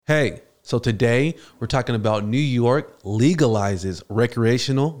Hey, so today we're talking about New York legalizes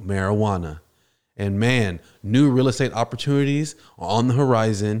recreational marijuana. And man, new real estate opportunities are on the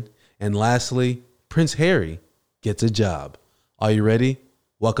horizon. And lastly, Prince Harry gets a job. Are you ready?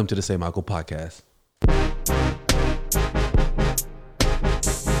 Welcome to the St. Michael Podcast.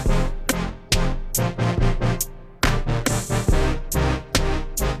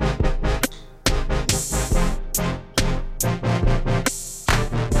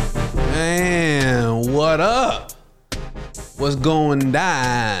 Man, what up? What's going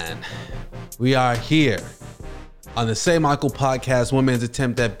down? We are here on the St. Michael Podcast, women's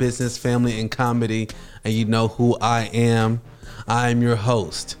attempt at business, family, and comedy. And you know who I am. I am your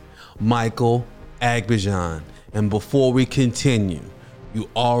host, Michael Agbajan. And before we continue, you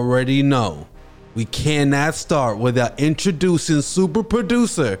already know we cannot start without introducing super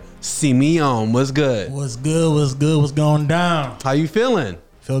producer Simeon. What's good? What's good? What's good? What's going down? How you feeling?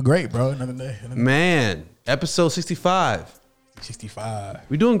 Feel great, bro. Another day. Man, episode 65. 65.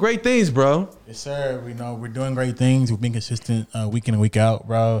 We're doing great things, bro. Yes, sir. We know we're doing great things. We've been consistent week in and week out,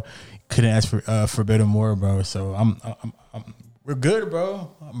 bro. Couldn't ask for better more, bro. So we're good, bro.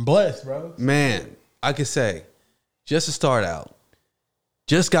 I'm blessed, bro. Man, I could say, just to start out,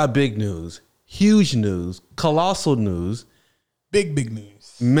 just got big news, huge news, colossal news. Big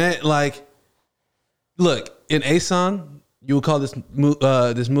news. Man, like, look, in ASON, you would call this move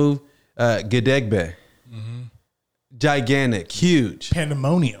Gedegbe. Gigantic, huge.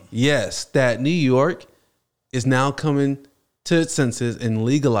 Pandemonium. Yes, that New York is now coming to its senses and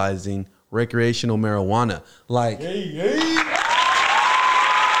legalizing recreational marijuana. Like, Hey.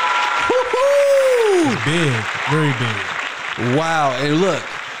 woo-hoo! Big. Very big. Wow. And look,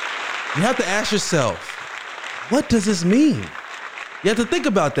 you have to ask yourself, what does this mean? You have to think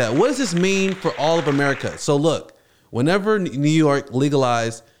about that. What does this mean for all of America? So look, whenever New York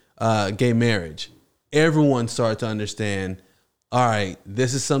legalized gay marriage, everyone started to understand, all right,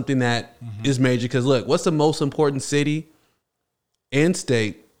 this is something that is major. Because look, what's the most important city and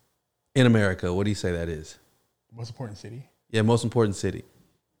state in America? What do you say that is? Most important city? Yeah, most important city.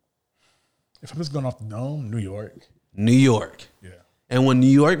 If I'm just going off the dome, New York. New York. Yeah. And when New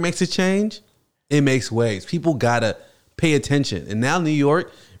York makes a change, it makes waves. People got to pay attention. And now New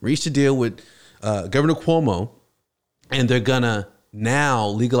York reached a deal with Governor Cuomo, and they're going to now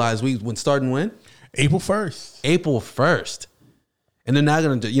legalize weed when? April 1st. April 1st. And they're now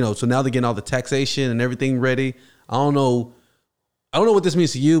going to, so now they're getting all the taxation and everything ready. I don't know what this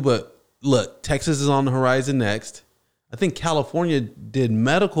means to you, but look, Texas is on the horizon next. I think California did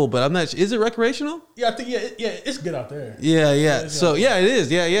medical, but I'm not sure. Is it recreational? Yeah, I think, it's good out there. Yeah. So, yeah, it is.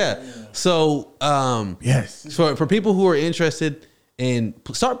 Yeah. So, Yes. for people who are interested in,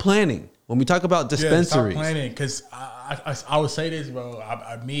 start planning. When we talk about dispensaries. Start planning, because I would say this, bro.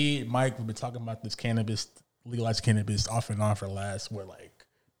 Me and Mike, we've been talking about this legalized cannabis off and on for the last,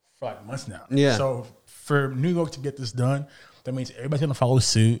 months now. Yeah. So for New York to get this done, that means everybody's going to follow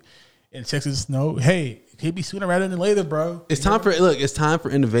suit. And Texas, hey, it could be sooner rather than later, bro. It's time for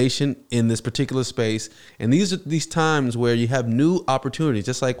innovation in this particular space. And these are these times where you have new opportunities,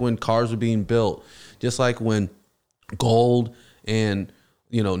 just like when cars were being built, just like when gold and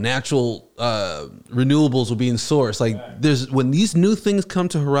natural renewables were being sourced. When these new things come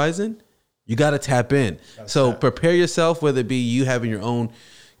to horizon, you got to tap in. Prepare yourself, whether it be you having your own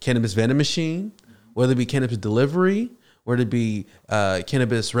cannabis vending machine, whether it be cannabis delivery, whether it be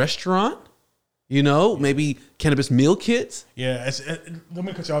cannabis restaurant, maybe cannabis meal kits. Yeah, let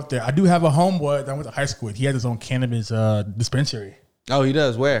me cut you off there. I do have a homeboy that I went to high school with. He had his own cannabis dispensary. Oh, he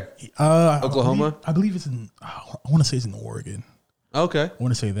does? Where? Oklahoma? I believe it's in, I want to say it's in Oregon. Okay. I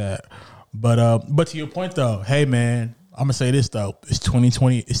want to say that. But to your point though, hey man, I'm gonna say this though. It's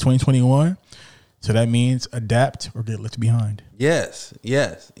 2020, it's 2021. So that means adapt or get left behind. Yes.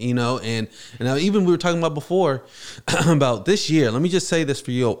 And now even we were talking about before about this year. Let me just say this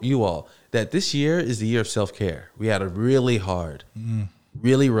for you all, that this year is the year of self-care. We had a really hard,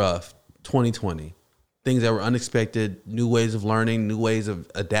 really rough 2020. Things that were unexpected, new ways of learning, new ways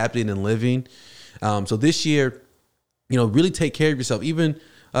of adapting and living. So this year, really take care of yourself. Even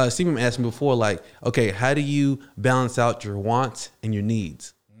Stephen asked me before, okay, how do you balance out your wants and your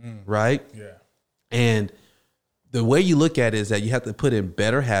needs, right? Yeah. And the way you look at it is that you have to put in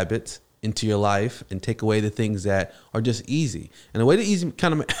better habits into your life and take away the things that are just easy. And the way to easy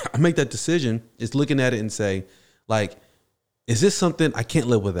kind of make that decision is looking at it and say, is this something I can't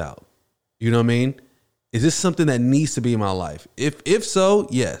live without? You know what I mean? Is this something that needs to be in my life? If so,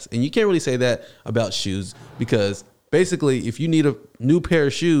 yes. And you can't really say that about shoes, because basically, if you need a new pair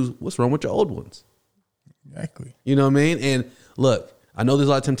of shoes, what's wrong with your old ones? Exactly. You know what I mean? And look, I know there's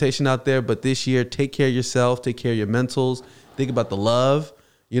a lot of temptation out there, but this year, take care of yourself, take care of your mentals, think about the love.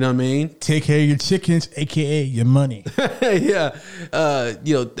 You know what I mean? Take care of your chickens, aka your money. Yeah.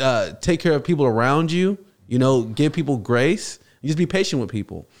 Take care of people around you. Give people grace. Just be patient with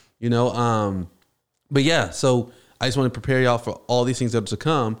people. But yeah, so I just want to prepare y'all for all these things that are to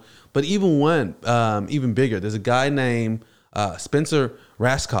come. But even bigger, there's a guy named Spencer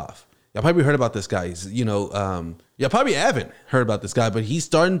Rascoff. Y'all probably heard about this guy. He's, y'all probably haven't heard about this guy, but he's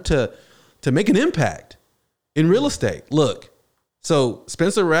starting to make an impact in real estate. Look, so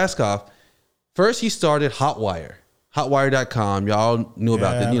Spencer Rascoff, first he started Hotwire, hotwire.com. Y'all knew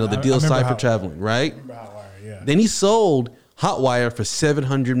about the deal site for traveling, right? Yeah. Then he sold Hotwire for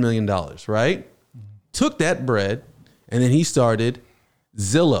 $700 million, right? Mm-hmm. Took that bread, and then he started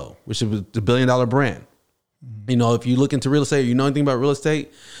Zillow, which was the $1 billion brand. Mm-hmm. If you look into real estate, or you know anything about real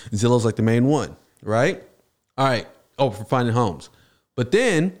estate, Zillow's like the main one, right? All right. Oh, for finding homes. But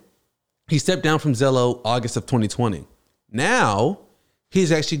then he stepped down from Zillow August of 2020. Now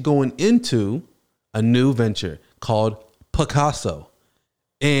he's actually going into a new venture called Pacasso.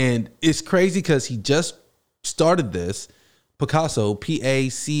 And it's crazy because he just started this, Pacasso,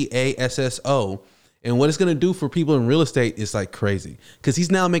 Pacasso. And what it's going to do for people in real estate is like crazy, because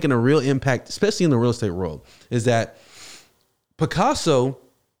he's now making a real impact, especially in the real estate world, is that Pacasso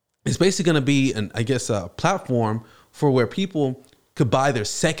is basically going to be a platform for where people could buy their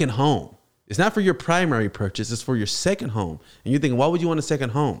second home. It's not for your primary purchase. It's for your second home. And you're thinking, why would you want a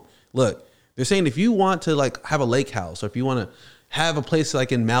second home? Look, they're saying if you want to have a lake house, or if you want to have a place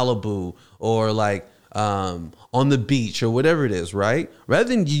like in Malibu, or on the beach, or whatever it is, right? Rather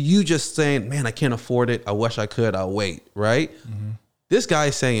than you just saying, man, I can't afford it. I wish I could. I'll wait, right? Mm-hmm. This guy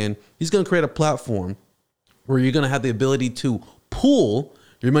is saying he's going to create a platform where you're going to have the ability to pool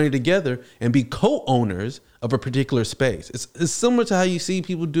your money together and be co-owners of a particular space. It's similar to how you see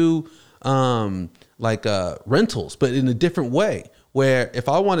people do rentals, but in a different way, where if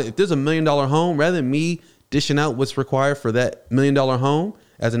there's $1 million home, rather than me dishing out what's required for that $1 million home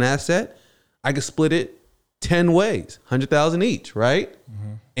as an asset, I could split it 10 ways, 100,000 each, right?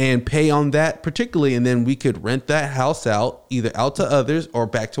 Mm-hmm. And pay on that particularly. And then we could rent that house out, either out to others or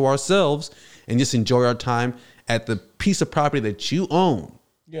back to ourselves, and just enjoy our time at the piece of property that you own.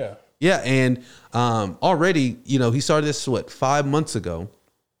 Yeah. Yeah. And already, he started this, 5 months ago,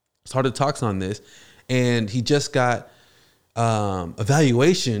 started talks on this, and he just got a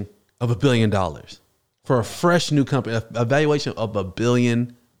valuation of $1 billion for a fresh new company, a valuation of $1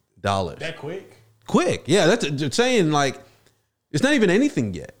 billion. That Quick. Yeah. They're saying it's not even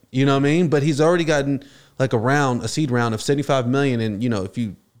anything yet. You know what I mean? But he's already gotten a seed round of 75 million. And if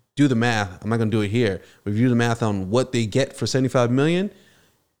you do the math, I'm not going to do it here, but if you do the math on what they get for 75 million,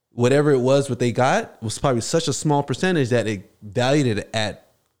 whatever it was, what they got was probably such a small percentage that it valued it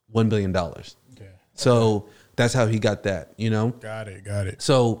at $1 billion. Okay. So that's how he got that, Got it.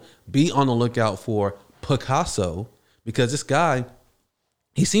 So be on the lookout for Pacasso, because this guy,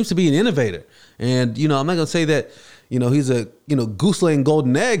 he seems to be an innovator. And, I'm not going to say that, he's a, goose laying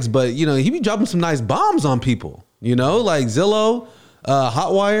golden eggs, but, he be dropping some nice bombs on people, like Zillow,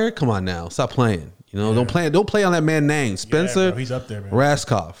 Hotwire. Come on now. Stop playing. Don't play on that man's name. Spencer, bro, he's up there, man.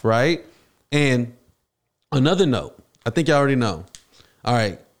 Rascoff, right? And another note, I think you already know. All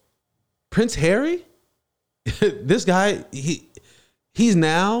right. Prince Harry, this guy, he's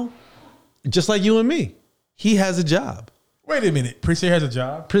now just like you and me. He has a job. Wait a minute. Prince Harry has a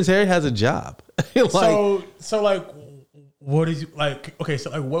job? Prince Harry has a job. What is okay,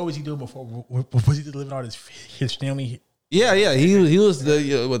 so what was he doing before? Was he living on his family? Yeah. He was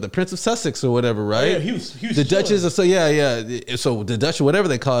the Prince of Sussex or whatever, right? Oh, yeah, he was the Duchess of, so the Duchess, whatever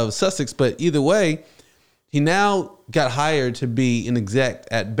they call it, of Sussex. But either way, he now got hired to be an exec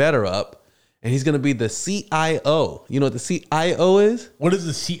at BetterUp, and he's going to be the CIO. You know what the CIO is? What is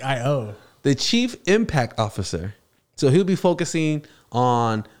the CIO? The Chief Impact Officer. So he'll be focusing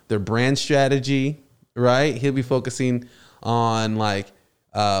on their brand strategy, right? He'll be focusing on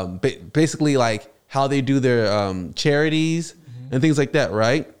basically how they do their charities and things like that,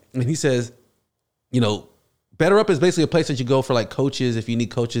 right? And he says, BetterUp is basically a place that you go for coaches, if you need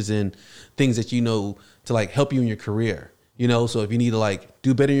coaches in things that to help you in your career. So if you need to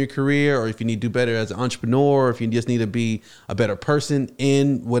do better in your career, or if you need to do better as an entrepreneur, or if you just need to be a better person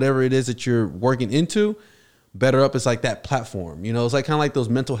in whatever it is that you're working into, BetterUp is that platform. It's kind of like those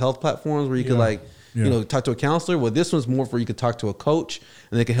mental health platforms where you could talk to a counselor. Well, this one's more for you could talk to a coach,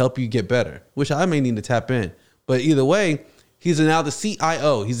 and they can help you get better, which I may need to tap in. But either way, he's now the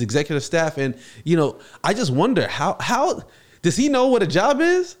CIO. He's executive staff. And, I just wonder how does he know what a job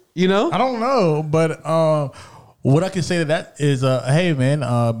is? I don't know, but What I can say to that is, hey man,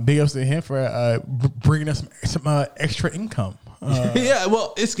 big ups to him for bringing us some extra income. Yeah,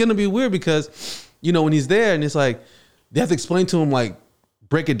 well, it's gonna be weird because when he's there and it's like they have to explain to him, like,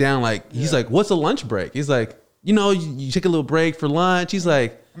 break it down. Like, he's like, "What's a lunch break?" He's like, you take a little break for lunch. He's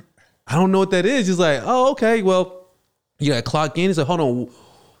like, "I don't know what that is." He's like, "Oh, okay, well, you gotta clock in." He's like, "Hold on,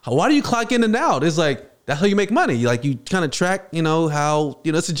 why do you clock in and out?" It's like, that's how you make money. You kind of track, how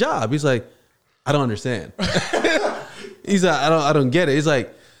it's a job. He's like, "I don't understand." He's like, I don't get it. He's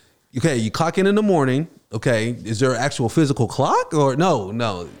like, "Okay, you clock in the morning. Okay, is there an actual physical clock or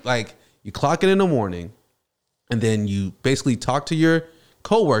no? Like, you clock in the morning, and then you basically talk to your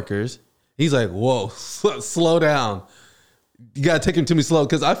coworkers." He's like, "Whoa, slow down. You gotta take him to me slow,"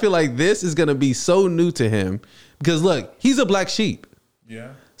 because I feel like this is gonna be so new to him. Because look, he's a black sheep.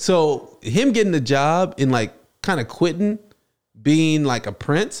 Yeah. So him getting the job and like kind of quitting, being like a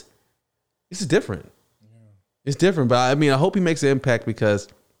prince, this is different. It's different, but I mean, I hope he makes an impact because,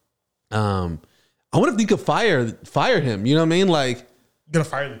 I wonder if you could fire him. You know what I mean? Like, gonna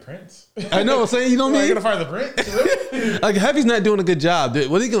fire the prince? I know. I'm saying, you know what I mean? Gonna fire the prince? Like, if he's not doing a good job,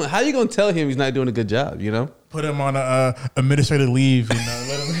 dude, how are you gonna tell him he's not doing a good job? Put him on a administrative leave. Let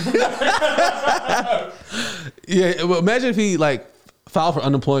him. Yeah. Well, imagine if he like filed for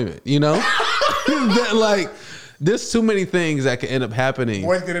unemployment. That, like. There's too many things that could end up happening.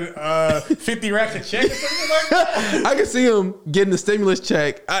 Boys getting 50 racks a check or something like that. I can see him getting the stimulus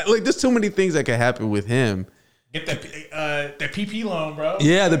check. There's too many things that could happen with him. Get that PP loan, bro.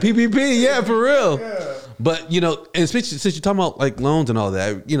 Yeah, the PPP. Yeah, for real. Yeah. But and since you're talking about like loans and all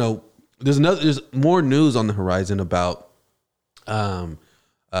that, there's more news on the horizon about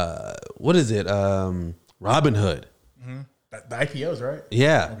what is it? Robinhood. Mm-hmm. The IPOs, right?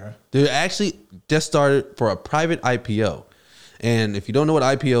 Yeah. Okay. They actually just started for a private IPO. And if you don't know what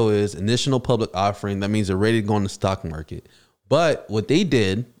IPO is, initial public offering, that means they're ready to go on the stock market. But what they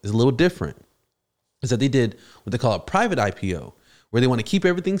did is a little different. Is that they did what they call a private IPO, where they want to keep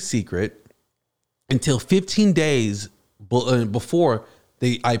everything secret until 15 days before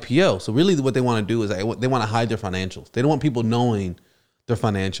the IPO. So really what they want to do is they want to hide their financials. They don't want people knowing their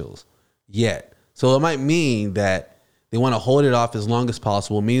financials yet. So it might mean that they want to hold it off as long as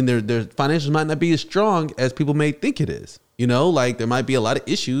possible, meaning their financials might not be as strong as people may think it is. Like there might be a lot of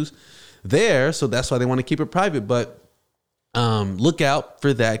issues there. So that's why they want to keep it private. But look out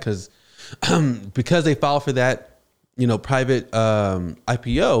for that because they filed for that, private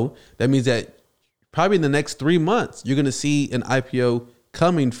IPO. That means that probably in the next 3 months, you're going to see an IPO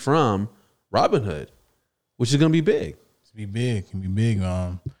coming from Robinhood, which is going to be big. It's going to be big.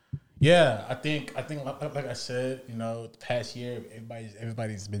 Yeah, I think like I said, the past year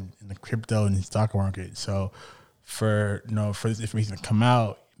everybody's been in the crypto and the stock market. So for this information to come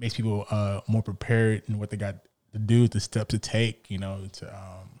out, it makes people more prepared in what they got to do, the steps to take, to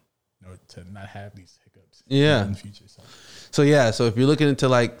not have these hiccups in the future. So if you're looking into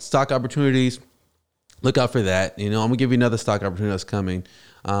like stock opportunities, look out for that. I'm gonna give you another stock opportunity that's coming.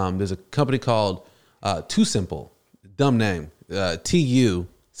 There's a company called Too Simple, dumb name, TU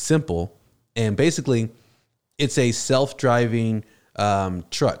Simple, and basically it's a self-driving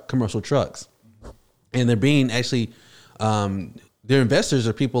truck, commercial trucks, and they're being actually their investors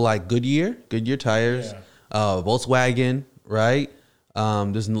are people like Goodyear tires, Volkswagen, right?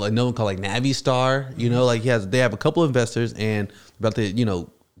 There's another one called like Navistar, they have a couple of investors and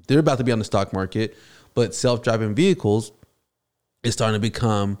they're about to be on the stock market, but self-driving vehicles is starting to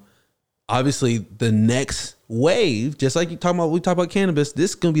become obviously the next wave. Just like we talk about cannabis,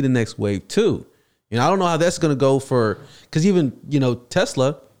 this is going to be the next wave too. I don't know how that's going to go because even,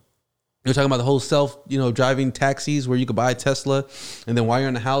 Tesla, you're talking about the whole self, driving taxis where you could buy a Tesla and then while you're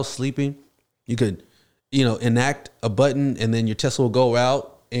in the house sleeping, you could, enact a button and then your Tesla will go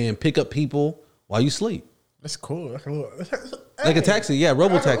out and pick up people while you sleep. That's cool. Like a taxi, yeah,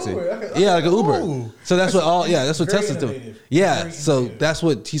 robo taxi, like an Uber. So that's what Tesla's doing. Yeah, so that's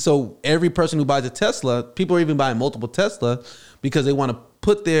so every person who buys a Tesla, people are even buying multiple Tesla because they want to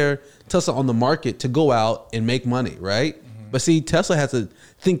put their Tesla on the market to go out and make money, right? Mm-hmm. But see, Tesla has to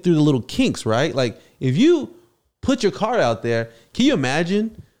think through the little kinks, right? Like if you put your car out there, can you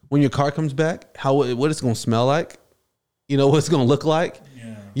imagine when your car comes back, what it's going to smell like? What it's going to look like?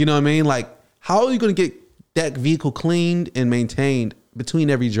 Yeah. You know what I mean? Like how are you going to get that vehicle cleaned and maintained between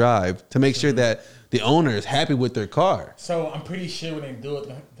every drive to make sure that the owner is happy with their car? So I'm pretty sure when they do it,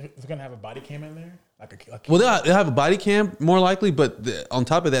 they're going to have a body cam in there. Well, they'll have a body cam more likely, but on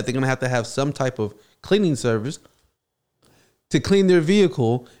top of that, they're going to have some type of cleaning service to clean their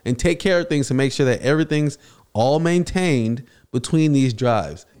vehicle and take care of things to make sure that everything's all maintained between these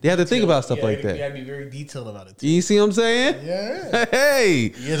drives. They have to think about stuff like that. You gotta be very detailed about it too. You see what I'm saying? Yeah.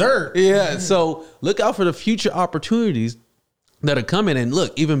 Hey. Yes, sir. Yeah. So look out for the future opportunities that are coming. And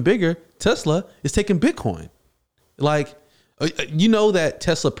look, even bigger, Tesla is taking Bitcoin. Like, you know that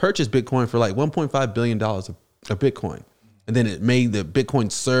Tesla purchased Bitcoin for like $1.5 billion of Bitcoin. And then it made the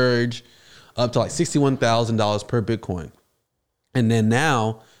Bitcoin surge up to like $61,000 per Bitcoin. And then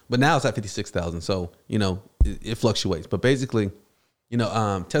now it's at 56,000. So, you know, it fluctuates. But basically, you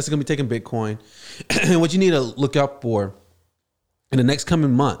know, Tesla's going to be taking Bitcoin. And what you need to look out for in the next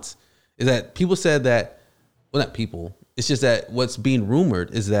coming months is that people said that, well, not people, it's just that what's being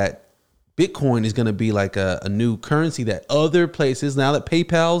rumored is that Bitcoin is going to be like a new currency that other places, now that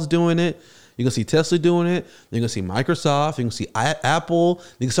PayPal's doing it, you're going to see Tesla doing it, you're going to see Microsoft, you're going to see Apple,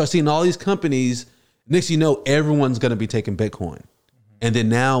 you can start seeing all these companies. Next you know, everyone's going to be taking Bitcoin. And then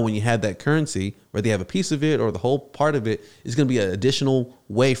now when you have that currency, whether you have a piece of it or the whole part of it, it's going to be an additional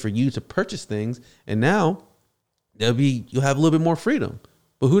way for you to purchase things. And now you'll have a little bit more freedom.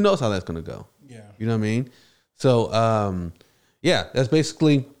 But who knows how that's going to go? Yeah. You know what I mean? So, yeah, that's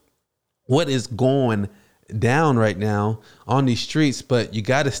basically what is going down right now on these streets. But you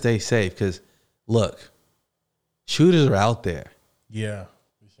got to stay safe because, look, shooters are out there. Yeah.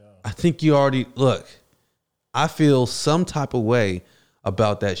 For sure. I think you already, look, I feel some type of way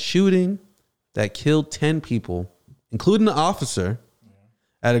about that shooting that killed 10 people, including the officer,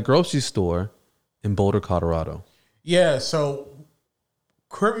 at a grocery store in Boulder, Colorado. Yeah, so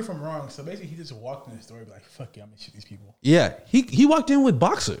correct me if I'm wrong. So basically, he just walked in the store and be like, fuck yeah, I'm going to shoot these people. Yeah, he walked in with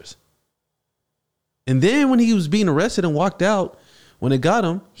boxers. And then when he was being arrested and walked out, when they got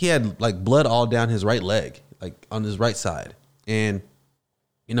him, he had like blood all down his right leg, like on his right side. And,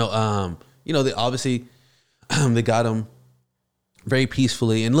 they obviously, they got him very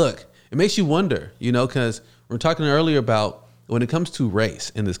peacefully. And look, it makes you wonder, because we were talking earlier about when it comes to race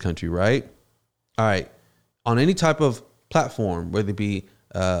in this country, right? All right. On any type of platform, whether it be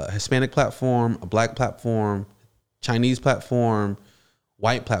a Hispanic platform, a black platform, Chinese platform,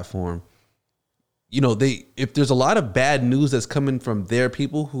 white platform, if there's a lot of bad news that's coming from their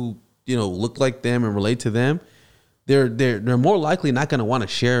people who, look like them and relate to them, they're more likely not going to want to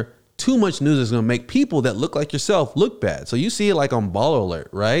share too much news that's going to make people that look like yourself look bad. So you see it like on Baller Alert,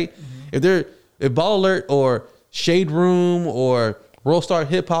 right? Mm-hmm. If Baller Alert or Shade Room or World Star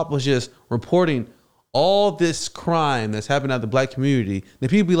Hip Hop was just reporting all this crime that's happening at the black community, then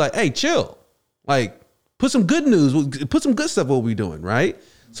people be like, hey, chill. Like, put some good news, put some good stuff what we doing, right?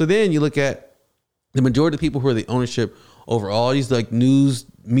 So then you look at the majority of the people who are the ownership over all these like news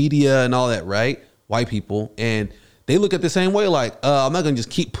media and all that, right? White people. And they look at the same way, like, I'm not going to just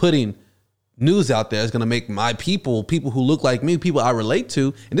keep putting news out there. It's going to make my people who look like me, people I relate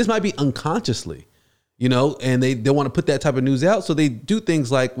to, and this might be unconsciously, and they want to put that type of news out. So they do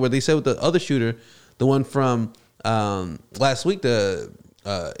things like where they said with the other shooter, the one from last week in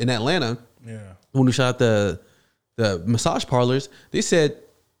Atlanta, when we shot the massage parlors, they said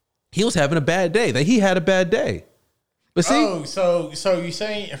he was having a bad day, that he had a bad day. But see, so you're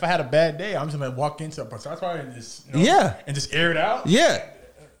saying if I had a bad day, I'm just gonna walk into a massage parlor and just and just air it out? Yeah,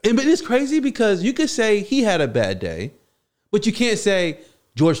 but it's crazy because you could say he had a bad day, but you can't say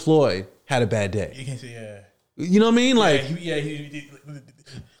George Floyd had a bad day. You can't say You know what I mean? Like, they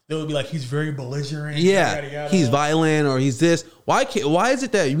would be like, he's very belligerent. Yeah, yada, yada. He's violent or he's this. Why is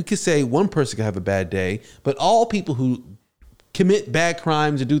it that we could say one person can have a bad day, but all people who commit bad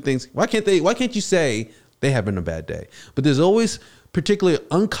crimes and do things, why can't you say they having a bad day? But there's always particularly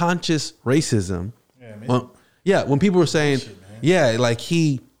unconscious racism. When people were saying, like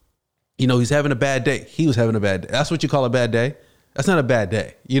he's having a bad day. He was having a bad day. That's what you call a bad day? That's not a bad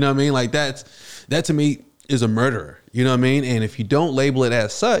day. You know what I mean? Like that to me is a murderer. You know what I mean? And if you don't label it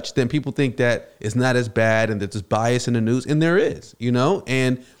as such, then people think that it's not as bad and that there's bias in the news. And there is,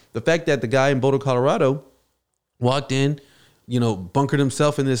 and the fact that the guy in Boulder, Colorado walked in, bunkered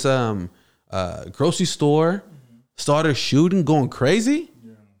himself in this grocery store, started shooting, going crazy.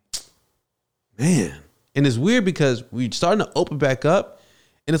 Man. And it's weird because we're starting to open back up,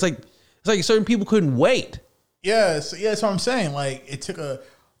 and it's like certain people couldn't wait. Yeah, that's what I'm saying. Like, it took a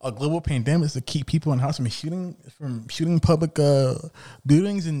global pandemic to keep people in the house from shooting public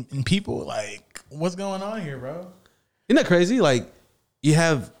buildings and people. Like, what's going on here, bro? Isn't that crazy? Like, you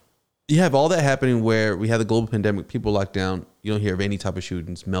have all that happening where we have the global pandemic, people locked down. You don't hear of any type of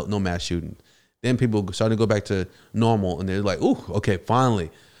shootings, no mass shooting. Then people starting to go back to normal, and they're like, "Ooh, okay, finally,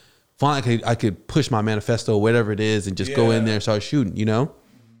 I could push my manifesto, whatever it is, and just go in there and start shooting."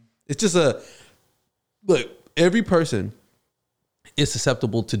 It's just look. Every person is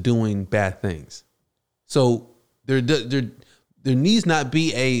susceptible to doing bad things, so there needs not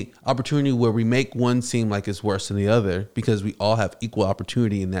be a opportunity where we make one seem like it's worse than the other, because we all have equal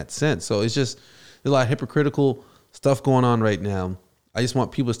opportunity in that sense. So it's just, there's a lot of hypocritical stuff going on right now. I just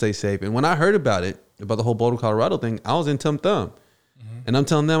want people to stay safe. And when I heard about the whole Boulder, Colorado thing, I was in Tum Thumb. And I'm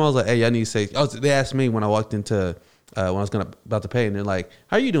telling them, I was like, hey, I need to say, they asked me when I walked into, when I was about to pay, and they're like,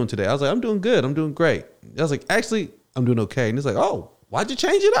 how are you doing today? I was like, I'm doing good. I'm doing great. I was like, actually, I'm doing okay. And it's like, oh, why'd you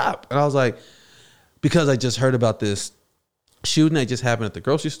change it up? And I was like, because I just heard about this shooting that just happened at the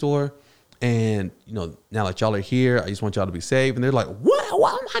grocery store. And, now that y'all are here, I just want y'all to be safe. And they're like, what?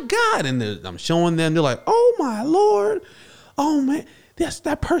 Oh my God. And I'm showing them, they're like, oh my Lord. Oh man,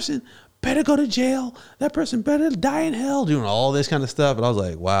 that person better go to jail. That person better die in hell, doing all this kind of stuff. And I was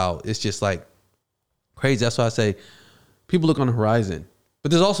like, wow, it's just like crazy. That's why I say people look on the horizon.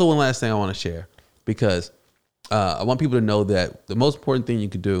 But there's also one last thing I want to share, because I want people to know that the most important thing you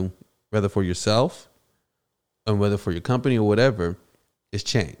could do, whether for yourself and whether for your company or whatever, is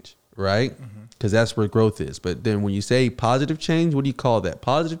change, right? Because that's where growth is. But then when you say positive change, what do you call that?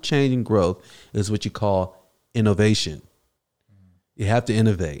 Positive change and growth is what you call innovation. You have to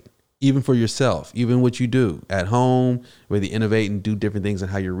innovate, even for yourself, even what you do at home, whether you innovate and do different things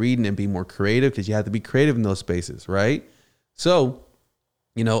and how you're reading and be more creative, because you have to be creative in those spaces, right? So,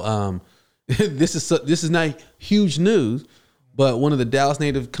 this is not huge news, but one of the Dallas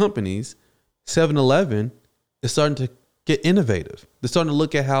native companies, 7-Eleven, is starting to get innovative. They're starting to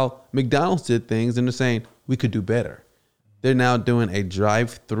look at how McDonald's did things, and they're saying we could do better. They're now doing a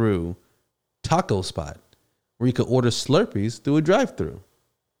drive-through taco spot where you could order Slurpees through a drive-through.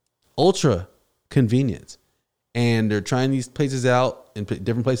 Ultra convenience. And they're trying these places out in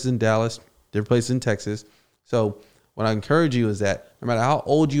different places in Dallas, different places in Texas. So what I encourage you is that no matter how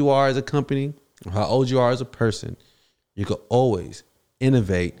old you are as a company or how old you are as a person, you can always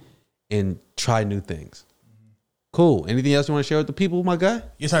innovate and try new things. Cool. Anything else you want to share with the people, my guy?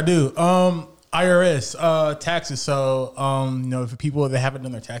 Yes, I do. IRS taxes. So for people that haven't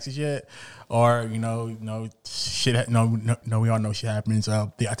done their taxes yet, or shit. We all know shit happens. I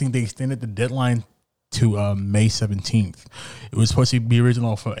think they extended the deadline to May 17th. It was supposed to be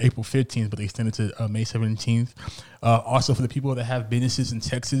original for April 15th, but they extended to May 17th. Also, for the people that have businesses in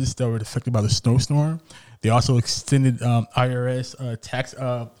Texas that were affected by the snowstorm, they also extended IRS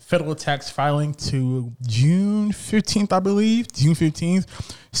federal tax filing to June 15th, I believe. June 15th.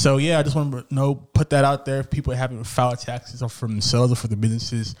 So, yeah, I just want to put that out there. If people haven't filed taxes or for themselves or for the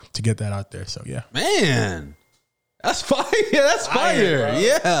businesses, to get that out there. So, yeah. Man. That's fire. That's fire.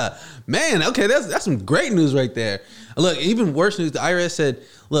 Yeah. Man, okay, that's some great news right there. Look, even worse news, the IRS said,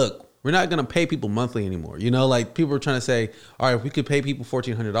 look, we're not going to pay people monthly anymore. Like people were trying to say, all right, if we could pay people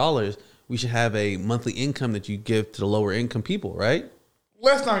 $1,400, we should have a monthly income that you give to the lower income people, right?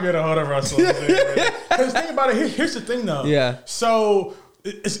 Let's not get ahead of ourselves. Because think about it. Here's the thing, though. Yeah. So,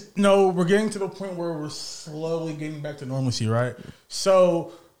 we're getting to the point where we're slowly getting back to normalcy, right?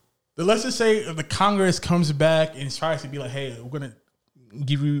 So, let's just say the Congress comes back and tries to be like, hey, we're going to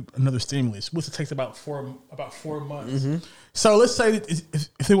give you another stimulus, which takes about 4 months. Mm-hmm. So let's say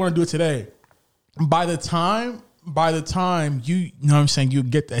if they want to do it today, by the time you know what I'm saying, you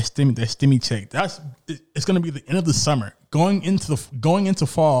get that stimmy check. It's going to be the end of the summer, going into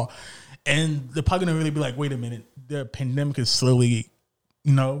fall, and they're probably going to really be like, wait a minute, the pandemic is slowly.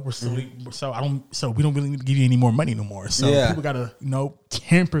 We're slowly, so we don't really need to give you any more money no more. So people got to,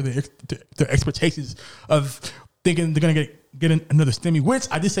 temper their expectations of thinking they're going to get another stimmy, which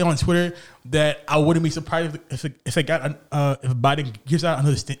I did say on Twitter that I wouldn't be surprised if Biden gives out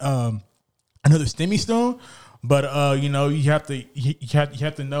another stimmy soon. But you have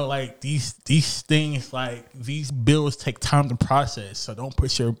to know, like, these things, like, these bills take time to process. So don't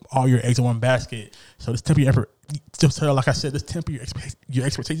put all your eggs in one basket. So just temper your effort. Like I said, just temper your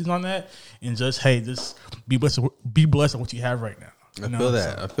expectations on that, and just be blessed with what you have right now. I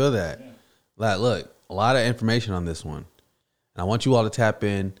feel that. Yeah. Like, look, a lot of information on this one, and I want you all to tap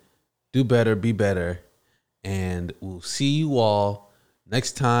in, do better, be better, and we'll see you all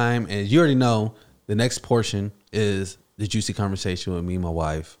next time. And you already know the next portion is the juicy conversation with me and my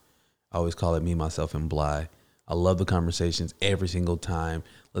wife. I always call it me, myself, and Bly. I love the conversations every single time.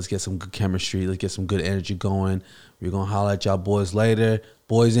 Let's get some good chemistry. Let's get some good energy going. We're going to holler at y'all boys later.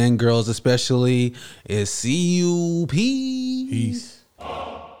 Boys and girls especially. It's CUP. Peace.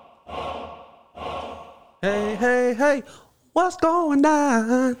 Hey. What's going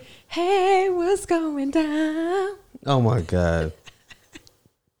down? Hey, what's going down? Oh, my God.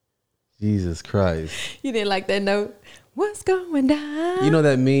 Jesus Christ. You didn't like that note? What's going down? You know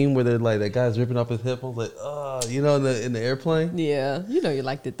that meme where they're like, that guy's ripping off his hip? I was like, in the airplane? Yeah. You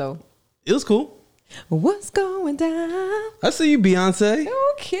liked it, though. It was cool. What's going down? I see you, Beyonce.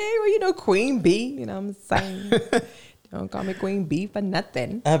 Okay, well, you know, Queen Bee. You know what I'm saying? Don't call me Queen Bee for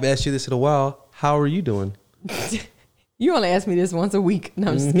nothing. I haven't asked you this in a while. How are you doing? You only ask me this once a week.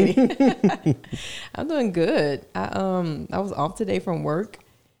 No, I'm just kidding. I'm doing good. I was off today from work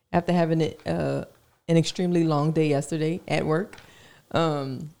after having an extremely long day yesterday at work.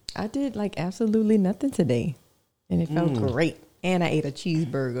 I did like absolutely nothing today, and it felt great. And I ate a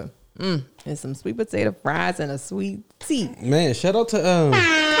cheeseburger, and some sweet potato fries and a sweet tea. Man, shout out to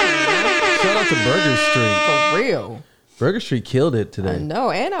Burger Street. For real. Burger Street killed it I today. know.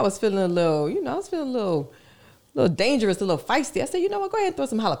 And I was feeling a little, little dangerous, a little feisty. I said, you know what? Go ahead and throw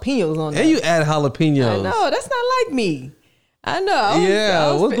some jalapenos on there. And you add jalapenos. I know. That's not like me. I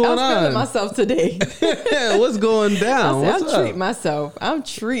know. What's going I was feeling on? myself today. What's going down? I What's said, up? I'm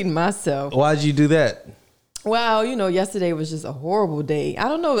treating myself. Why'd you do that? Well, yesterday was just a horrible day. I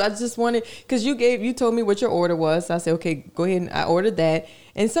don't know. I just wanted, because you told me what your order was. So I said, okay, go ahead. And I ordered that.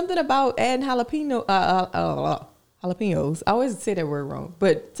 And something about adding jalapenos. I always say that word wrong,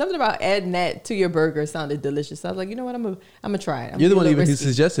 but something about adding that to your burger sounded delicious. So I was like, you know what? I'm gonna try it. You're the one even who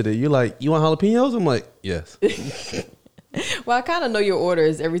suggested it. You're like, you want jalapenos? I'm like, yes. Well, I kind of know your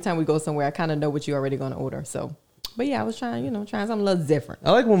orders. Every time we go somewhere, I kind of know what you're already going to order. So, but yeah, I was trying something a little different.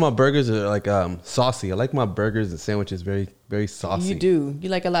 I like when my burgers are like saucy. I like my burgers and sandwiches very, very saucy. You do. You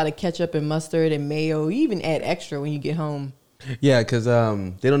like a lot of ketchup and mustard and mayo. You even add extra when you get home. Yeah, because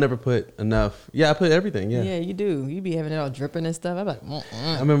they don't ever put enough. Yeah, I put everything. Yeah, Yeah, you do. You be having it all dripping and stuff. I'm like,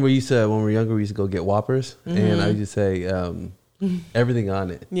 I remember when we were younger, we used to go get Whoppers, and I used to say everything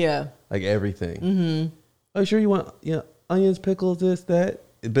on it. yeah. Like everything. Oh, sure you want onions, pickles, this, that.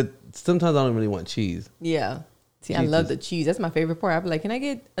 But sometimes I don't really want cheese. Yeah. See, I love the cheese. That's my favorite part. I'd be like, can I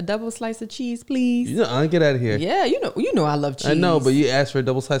get a double slice of cheese, please? I get out of here. Yeah, you know I love cheese. I know, but you asked for a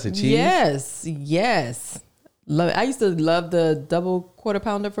double slice of cheese. Yes. Love it. I used to love the double quarter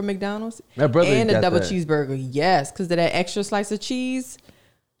pounder from McDonald's. My brother and a got double that. cheeseburger. Yes, because of that extra slice of cheese.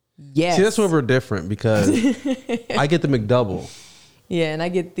 Yes. See, that's where we're different because I get the McDouble. Yeah, and I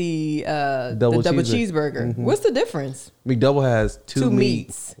get the Double double cheeseburger. cheeseburger. What's the difference? McDouble has two Two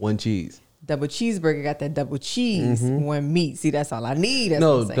meats, meats. one cheese. Double cheeseburger got that double cheese, one meat. See, that's all I need. That's what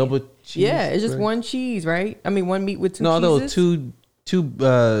No, I'm saying. double cheese. Yeah, it's just right? one cheese, right? I mean, one meat with two No, cheeses. those two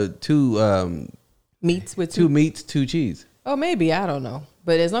meats with two meats, two cheese. Oh, maybe, I don't know.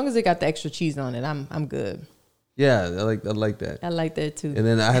 But as long as it got the extra cheese on it, I'm good. Yeah, I like that. I like that too. And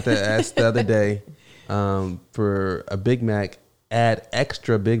then I had to ask the other day for a Big Mac, add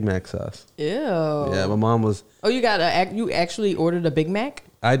extra Big Mac sauce. Ew. Yeah, my mom was. Oh, you actually ordered a Big Mac?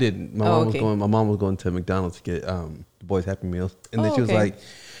 I didn't. My mom was going to McDonald's to get the boys Happy Meals, and then she was okay.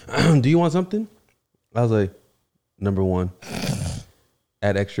 like, "Do you want something?" I was like, "Number one,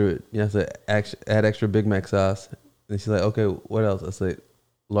 add extra." Yeah, I said, "Add extra Big Mac sauce." And she's like, "Okay, what else?" I said,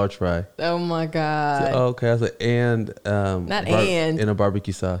 "Large fry." Oh my God. Said, oh, okay, I said, "And and a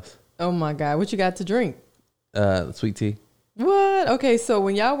barbecue sauce." Oh my God. What you got to drink? Sweet tea. What? Okay, so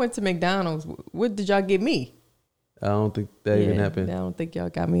when y'all went to McDonald's, what did y'all get me? I don't think that even happened. I don't think y'all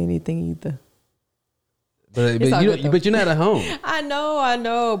got me anything either. But all good, though. you're not at home. I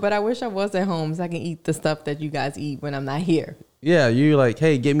know, but I wish I was at home so I can eat the stuff that you guys eat when I'm not here. Yeah, you're like,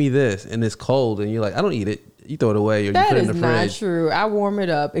 "Hey, get me this," and it's cold, and you're like, "I don't eat it." You throw it away, or you That put it is in the not fridge. true. I warm it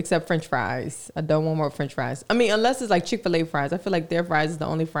up, except French fries. I don't warm up French fries. I mean, unless it's like Chick-fil-A fries. I feel like their fries is the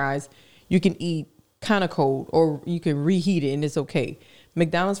only fries you can eat kind of cold, or you can reheat it and it's okay.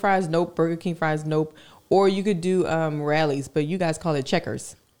 McDonald's fries, nope. Burger King fries, nope. Or you could do Rallies, but you guys call it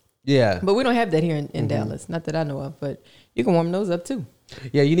Checkers. Yeah, But we don't have that here in Dallas. Not that I know of, but you can warm those up too.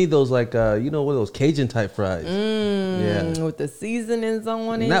 yeah. You need those like one of those Cajun type fries. Yeah, With the seasonings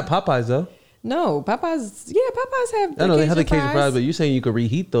on it. not Popeyes though. No, Popeyes. Yeah, Popeyes have the I know they have the Cajun Cajun fries, but you're saying you could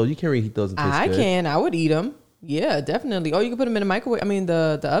reheat those. You can't reheat those. And taste I good. can. I would eat them. Yeah, definitely. Or you can put them in the microwave. I mean,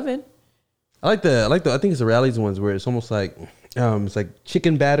 the oven. I like the. I think it's the Rallies ones where it's almost like it's like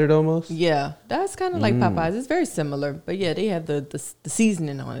chicken battered almost. Yeah, that's kind of like Popeyes. It's very similar, but yeah, they have the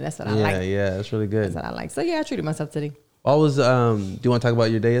seasoning on it. That's what I like. Yeah, that's really good. That's what I like. So yeah, I treated myself today. What was do you want to talk about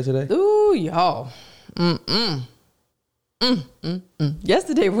your day yesterday? Ooh, y'all.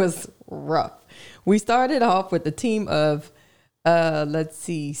 Yesterday was rough. We started off with a team of,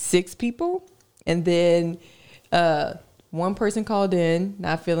 6 people. And then one person called in,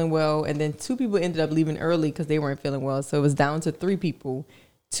 not feeling well. And then 2 people ended up leaving early because they weren't feeling well. So it was down to 3 people,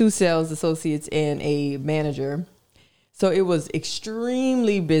 2 sales associates and a manager. So it was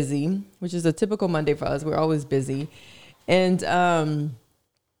extremely busy, which is a typical Monday for us. We're always busy. And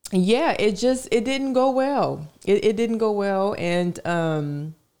yeah, it didn't go well. It didn't go well.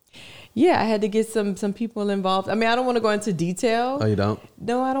 And yeah, I had to get some people involved. I mean, I don't want to go into detail. Oh, you don't?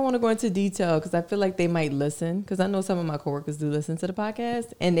 No, I don't want to go into detail because I feel like they might listen. Because I know some of my coworkers do listen to the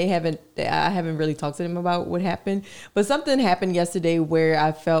podcast, and I haven't really talked to them about what happened. But something happened yesterday where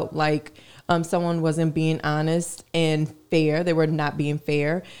I felt like someone wasn't being honest and fair. They were not being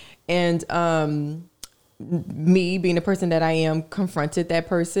fair, and me being the person that I am confronted that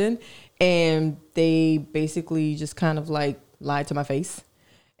person, and they basically just kind of like lied to my face,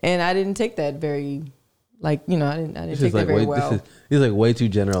 and I didn't take that very. Like, you know, I didn't take that very well. This is like way too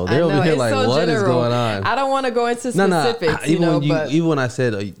general. They're over here like, what is going on? I don't want to go into specifics, even when I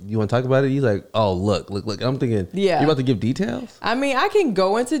said, you want to talk about it, you're like, oh, look. I'm thinking, yeah, you're about to give details? I mean, I can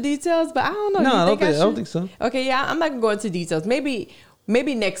go into details, but I don't know. No, I don't think so. Okay, yeah, I'm not going to go into details.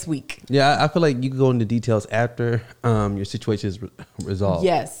 Maybe next week. Yeah, I feel like you can go into details after your situation is resolved.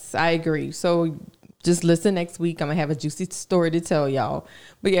 Yes, I agree. So just listen next week. I'm going to have a juicy story to tell y'all.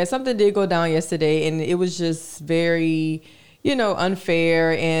 But yeah, something did go down yesterday, and it was just very,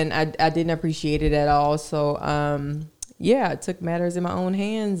 unfair, and I didn't appreciate it at all. So, yeah, I took matters in my own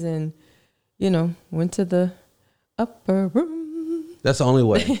hands and, went to the upper room. That's the only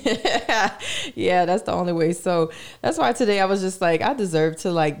way. Yeah, that's the only way. So that's why today I was just like, I deserve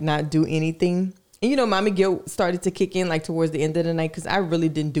to like not do anything. And mommy guilt started to kick in like towards the end of the night because I really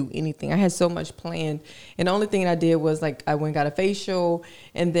didn't do anything. I had so much planned, and the only thing I did was like I went and got a facial,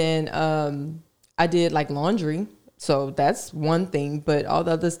 and then I did like laundry. So that's one thing, but all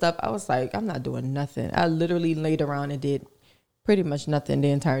the other stuff, I was like, I'm not doing nothing. I literally laid around and did pretty much nothing the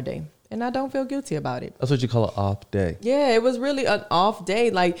entire day, and I don't feel guilty about it. That's what you call an off day. Yeah, it was really an off day.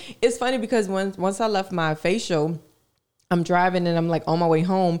 Like, it's funny because once I left my facial, I'm driving and I'm like on my way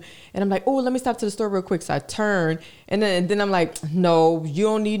home, and I'm like, oh, let me stop to the store real quick. So I turn, and then I'm like, no, you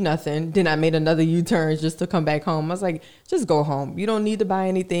don't need nothing. Then I made another U-turn just to come back home. I was like, just go home. You don't need to buy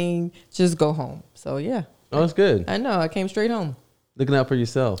anything. Just go home. So yeah. Oh, that's good. I know. I came straight home. Looking out for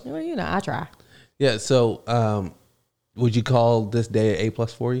yourself. Well, I try. Yeah. So, would you call this day an A+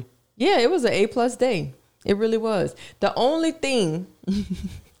 for you? Yeah, it was an A+ day. It really was. The only thing.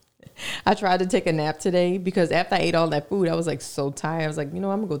 I tried to take a nap today because after I ate all that food, I was like so tired. I was like, I'm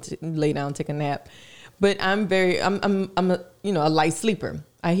gonna go lay down and take a nap. But I'm a light sleeper.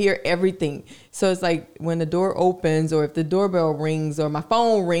 I hear everything. So it's like when the door opens, or if the doorbell rings, or my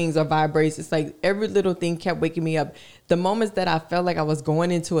phone rings or vibrates, it's like every little thing kept waking me up. The moments that I felt like I was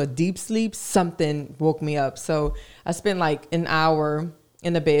going into a deep sleep, something woke me up. So I spent like an hour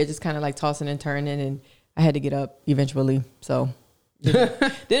in the bed, just kind of like tossing and turning, and I had to get up eventually. So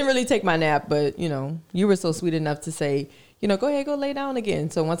didn't really take my nap, but you were so sweet enough to say, go ahead, go lay down again.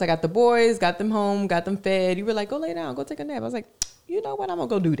 So once I got the boys, got them home, got them fed, you were like, go lay down, go take a nap. I was like, you know what, I'm gonna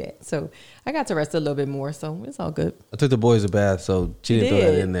go do that. So I got to rest a little bit more, so it's all good. I took the boys a bath, so she didn't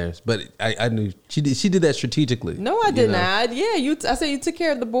throw that in there. But I knew she did that strategically. No, I did not. Yeah, I said you took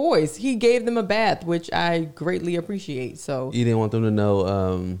care of the boys. He gave them a bath, which I greatly appreciate. So you didn't want them to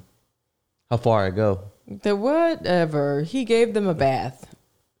know how far I go. Whatever. He gave them a bath.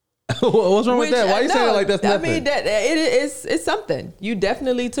 What's wrong with that? Why are you saying it like that's nothing? I mean, it's something. You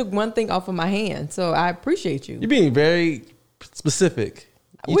definitely took one thing off of my hand, so I appreciate you. You're being very specific.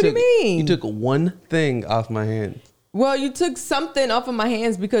 What do you mean? You took one thing off my hand. Well, you took something off of my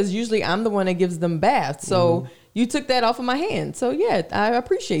hands because usually I'm the one that gives them baths. So you took that off of my hand. So yeah, I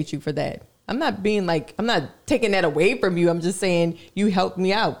appreciate you for that. I'm not taking that away from you. I'm just saying you helped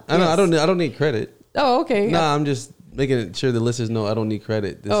me out. I know. I don't need credit. Oh, okay. No, I'm just making sure the listeners know I don't need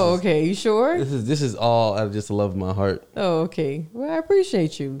credit. Okay. You sure? This is all out of just the love of my heart. Oh, okay. Well, I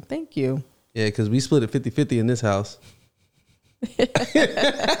appreciate you. Thank you. Yeah, because we split it 50-50 in this house. That's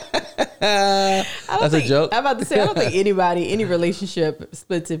a joke. I'm about to say, I don't think any relationship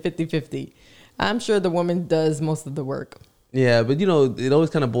splits it 50-50. I'm sure the woman does most of the work. Yeah, but it always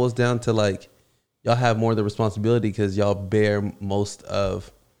kind of boils down to like y'all have more of the responsibility because y'all bear most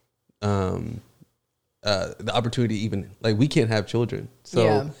of the opportunity. Even like we can't have children,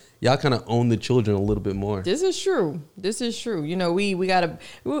 so y'all kind of own the children a little bit more. This is true. We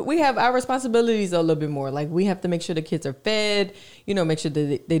have our responsibilities a little bit more. Like we have to make sure the kids are fed, make sure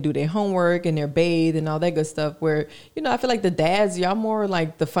that they do their homework and they're bathed and all that good stuff. Where, I feel like the dads, y'all more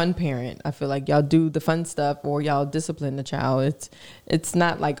like the fun parent. I feel like y'all do the fun stuff or y'all discipline the child. It's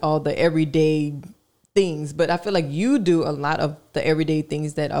not like all the everyday things, but I feel like you do a lot of the everyday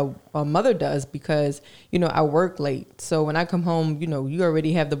things that a mother does because, I work late. So when I come home, you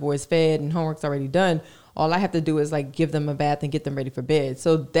already have the boys fed and homework's already done. All I have to do is like give them a bath and get them ready for bed.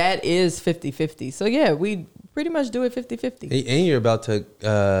 So that is 50-50. So yeah, we pretty much do it 50-50. And you're about to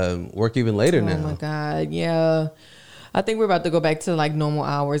work even later now. Oh my God. Yeah. I think we're about to go back to like normal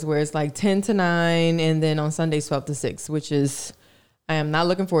hours where it's like 10 to 9 and then on Sundays 12 to 6, which is, I am not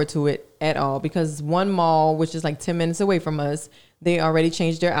looking forward to it at all because one mall, which is like 10 minutes away from us, they already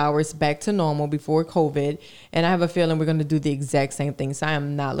changed their hours back to normal before COVID. And I have a feeling we're going to do the exact same thing. So I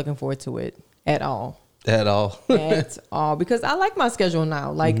am not looking forward to it at all. At all. At all. Because I like my schedule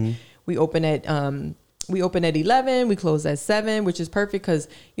now. Like we open at 11, we close at 7, which is perfect because,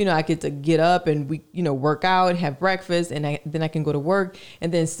 you know, I get to get up and we, you know, work out, have breakfast, and then I can go to work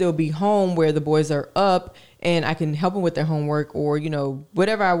and then still be home where the boys are up and I can help them with their homework or, you know,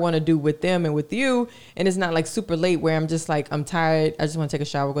 whatever I want to do with them and with you. And it's not like super late where I'm just like, I'm tired. I just want to take a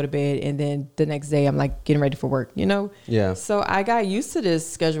shower, go to bed. And then the next day I'm like getting ready for work, you know? Yeah. So I got used to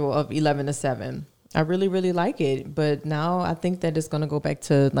this schedule of 11 to 7. I really, really like it. But now I think that it's going to go back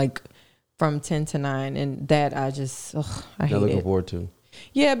to like from 10 to 9. And that I just, I hate Not looking it. forward to.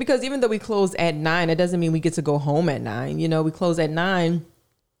 Yeah, because even though we close at 9, it doesn't mean we get to go home at 9. You know, we close at 9,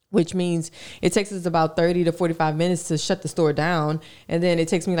 which means it takes us about 30 to 45 minutes to shut the store down. And then it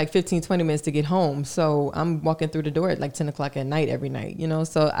takes me like 15, 20 minutes to get home. So I'm walking through the door at like 10 o'clock at night every night, you know?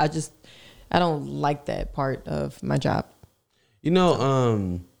 So I don't like that part of my job. You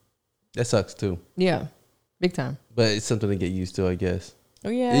know, that sucks too. Yeah, big time. But it's something to get used to, I guess. Oh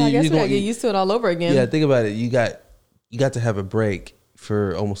yeah, I guess we gotta get used to it all over again. Yeah, think about it. You got to have a break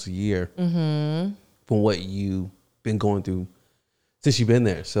for almost a year from what you've been going through since you've been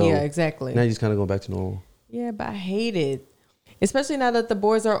there. So yeah, exactly. Now you're just kind of going back to normal. Yeah, but I hate it. Especially now that the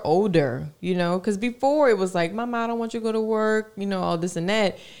boys are older, you know, because before it was like, Mama, I don't want you to go to work, you know, all this and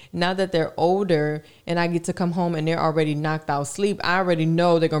that. Now that they're older and I get to come home and they're already knocked out sleep, I already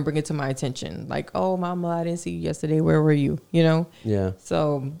know they're going to bring it to my attention. Like, oh, Mama, I didn't see you yesterday. Where were you? You know? Yeah.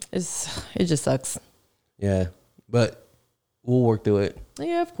 So it just sucks. Yeah. But we'll work through it.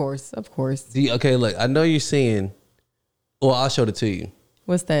 Yeah, of course. Of course. Okay, look, I know you're seeing, well, I'll show it to you.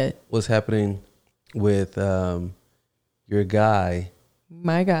 What's that? What's happening with your guy.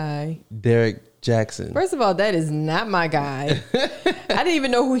 My guy. Derek Jackson. First of all, that is not my guy. I didn't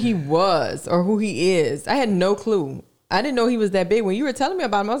even know who he was or who he is. I had no clue. I didn't know he was that big. When you were telling me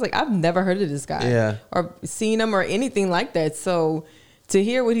about him, I was like, I've never heard of this guy. Yeah. Or seen him or anything like that. So to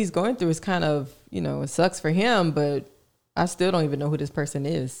hear what he's going through is kind of, you know, it sucks for him, but I still don't even know who this person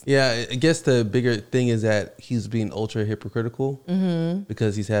is. Yeah, I guess the bigger thing is that he's being ultra hypocritical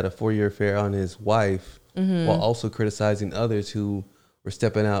because he's had a 4-year affair on his wife while also criticizing others who were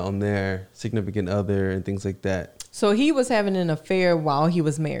stepping out on their significant other and things like that. So he was having an affair while he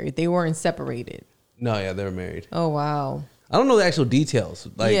was married. They weren't separated. No, yeah, they were married. Oh, wow. I don't know the actual details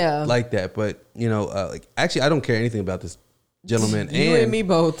like that, but you know, actually, I don't care anything about this gentleman. You and me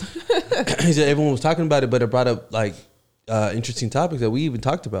both. He said everyone was talking about it, but it brought up like interesting topics that we even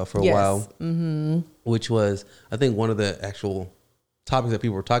talked about for a while, which was, I think one of the actual topics that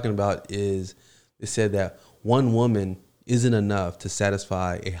people were talking about is it said that one woman isn't enough to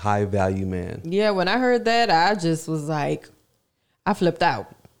satisfy a high value man. Yeah, when I heard that, I just was like, I flipped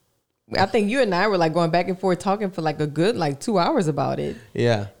out. I think you and I were like going back and forth talking for like a good like 2 hours about it.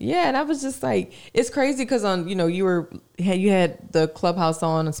 Yeah. Yeah, and I was just like, it's crazy because on, you know, you had the Clubhouse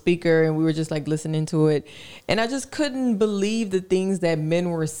on a speaker and we were just like listening to it. And I just couldn't believe the things that men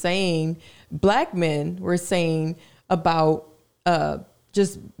were saying, black men were saying about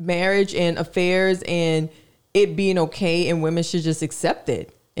just marriage and affairs and it being okay and women should just accept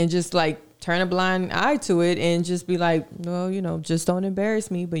it and just like turn a blind eye to it and just be like, well, you know, just don't embarrass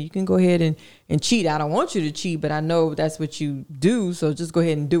me, but you can go ahead and cheat. I don't want you to cheat, but I know that's what you do, so just go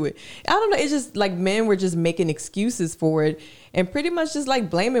ahead and do it. I don't know. It's just like men were just making excuses for it and pretty much just like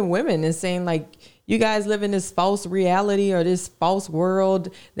blaming women and saying like, you guys live in this false reality or this false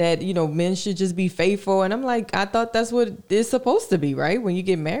world that, you know, men should just be faithful. And I'm like, I thought that's what it's supposed to be, right? When you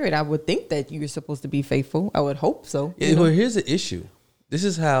get married, I would think that you're supposed to be faithful. I would hope so. Yeah, well, here's the issue. This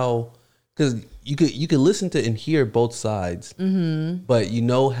is how, because you could listen to and hear both sides, but you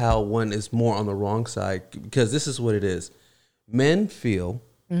know how one is more on the wrong side because this is what it is. Men feel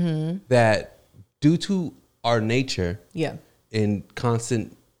that due to our nature, in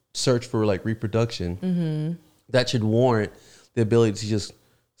constant search for like reproduction, that should warrant the ability to just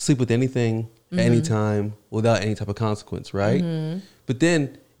sleep with anything at any time without any type of consequence, right? But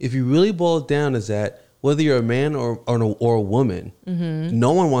then if you really boil it down, is that whether you're a man or a woman,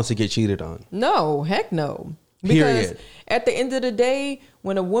 no one wants to get cheated on. No, heck no. Period. Because at the end of the day,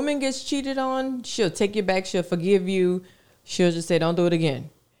 when a woman gets cheated on, she'll take you back, she'll forgive you, she'll just say, don't do it again.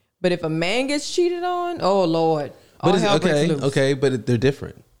 But if a man gets cheated on, oh Lord, all hell breaks loose. Okay, but they're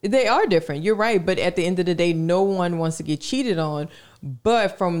different. They are different. You're right. But at the end of the day, no one wants to get cheated on.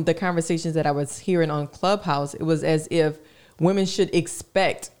 But from the conversations that I was hearing on Clubhouse, it was as if women should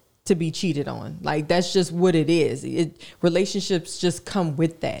expect to be cheated on. Like, that's just what it is. Relationships just come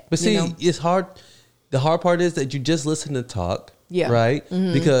with that. But see, it's hard. The hard part is that you just listen to talk. Yeah. Right?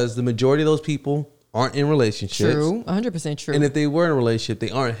 Because the majority of those people aren't in relationships. True. 100% true. And if they were in a relationship, they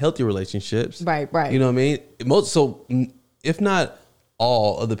aren't healthy relationships. Right. You know what I mean? So if not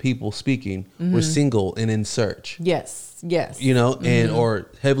all of the people speaking were single and in search. Yes. You know, and or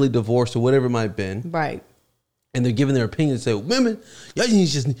heavily divorced or whatever it might have been. Right. And they're giving their opinion and say, women, y'all need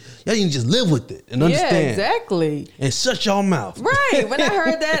to just live with it and understand. Yeah, exactly. And shut y'all mouth. Right. When I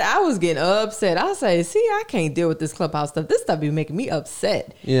heard that, I was getting upset. I say, see, I can't deal with this Clubhouse stuff. This stuff be making me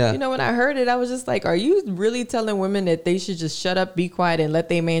upset. Yeah. You know, when I heard it, I was just like, are you really telling women that they should just shut up, be quiet, and let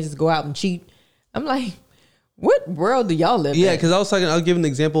their man just go out and cheat? I'm like, what world do y'all live in? Yeah, because I'll give an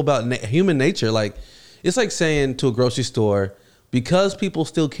example about human nature. Like, it's like saying to a grocery store, because people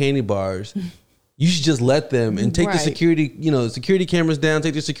steal candy bars, you should just let them and take the security cameras down,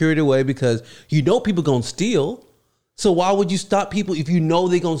 take the security away, because people gonna steal. So why would you stop people if you know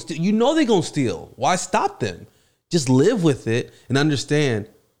they gonna steal? You know they gonna steal. Why stop them? Just live with it and understand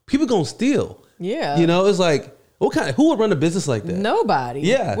people gonna steal. Yeah. You know, it's like, who would run a business like that? Nobody.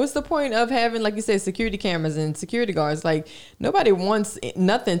 Yeah. What's the point of having, like you said, security cameras and security guards? Like, nobody wants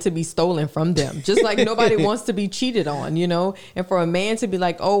nothing to be stolen from them. Just like nobody wants to be cheated on, you know? And for a man to be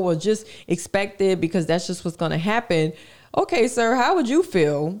like, oh, well, just expect it because that's just what's going to happen. Okay, sir, how would you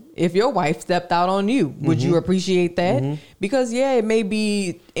feel if your wife stepped out on you? Would you appreciate that? Because, yeah, it may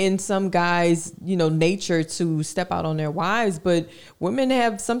be in some guys, nature to step out on their wives, but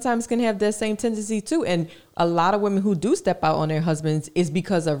women sometimes can have that same tendency too. And a lot of women who do step out on their husbands is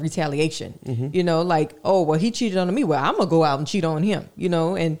because of retaliation. Like, oh, well, he cheated on me. Well, I'm going to go out and cheat on him,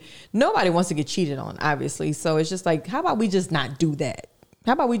 and nobody wants to get cheated on, obviously. So it's just like, how about we just not do that?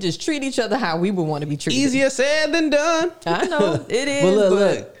 How about we just treat each other how we would want to be treated? Easier said than done. I know it is.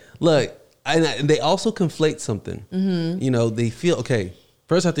 But look. And they also conflate something. They feel, okay,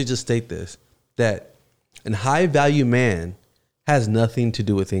 first I have to just state this, that a high value man has nothing to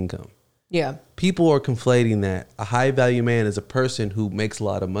do with income. Yeah. People are conflating that a high value man is a person who makes a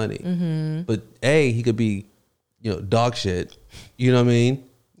lot of money. But he could be, dog shit. You know what I mean?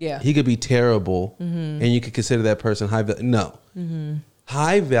 Yeah. He could be terrible and you could consider that person high value. No.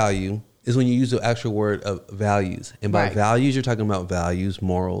 High value is when you use the actual word of values. And by values, you're talking about values,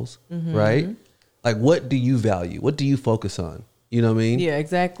 morals, right? Like, what do you value? What do you focus on? You know what I mean? Yeah,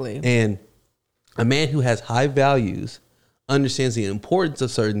 exactly. And a man who has high values understands the importance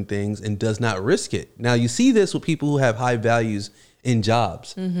of certain things and does not risk it. Now, you see this with people who have high values in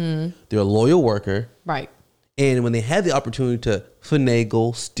jobs. They're a loyal worker. Right. And when they had the opportunity to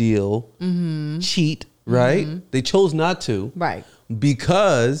finagle, steal, cheat, right? They chose not to. Right.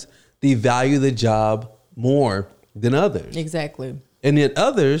 Because they value the job more than others. Exactly. And yet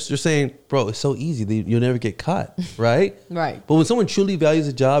others are saying, bro, it's so easy. You'll never get caught, right? Right. But when someone truly values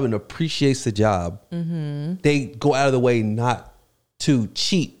a job and appreciates the job, they go out of the way not to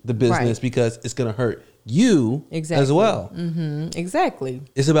cheat the business because it's going to hurt you as well. Exactly.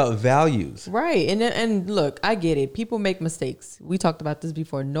 It's about values. Right. And look, I get it. People make mistakes. We talked about this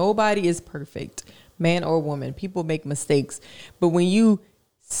before. Nobody is perfect, man or woman. People make mistakes. But when you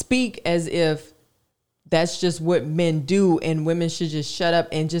speak as if that's just what men do and women should just shut up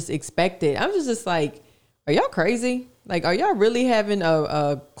and just expect it, I'm just like, are y'all crazy? Like, are y'all really having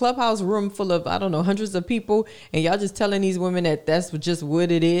a clubhouse room full of, I don't know, hundreds of people, and y'all just telling these women that that's just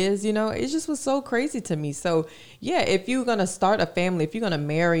what it is? It just was so crazy to me. So yeah, if you're going to start a family, if you're going to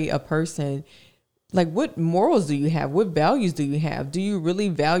marry a person, like, what morals do you have? What values do you have? Do you really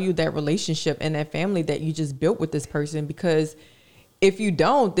value that relationship and that family that you just built with this person? Because if you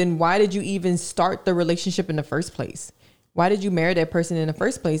don't, then why did you even start the relationship in the first place? Why did you marry that person in the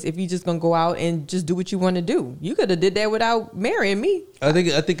first place if you just gonna go out and just do what you want to do? You could have did that without marrying me. I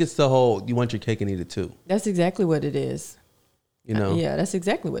think it's the whole, you want your cake and eat it too. That's exactly what it is. Yeah, that's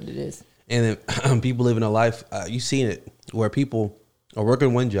exactly what it is. And then people living a life, you've seen it, where people are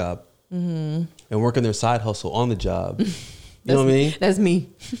working one job and working their side hustle on the job. You know what I mean? That's me.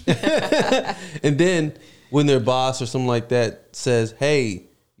 And then when their boss or something like that says, hey,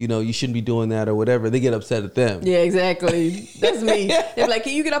 you shouldn't be doing that or whatever, they get upset at them. Yeah, exactly. That's me. They're like,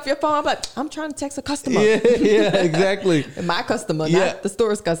 can you get off your phone? I'm like, I'm trying to text a customer. Yeah, exactly. My customer, not the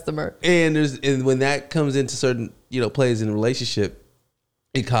store's customer. And when that comes into certain, plays in a relationship,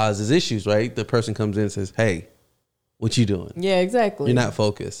 it causes issues, right? The person comes in and says, hey, what you doing? Yeah, exactly. You're not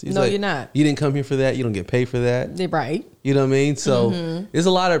focused. He's you're not. You didn't come here for that. You don't get paid for that. Right. You know what I mean? So there's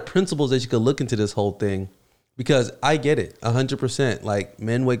a lot of principles that you could look into this whole thing. Because I get it 100%. Like,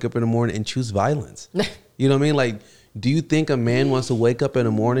 men wake up in the morning and choose violence. You know what I mean? Like, do you think a man wants to wake up in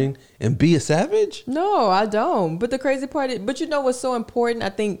the morning and be a savage? No, I don't. But the crazy part is, but you know what's so important? I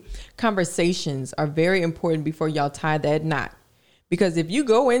think conversations are very important before y'all tie that knot. Because if you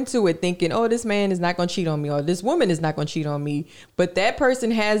go into it thinking, oh, this man is not going to cheat on me, or this woman is not going to cheat on me, but that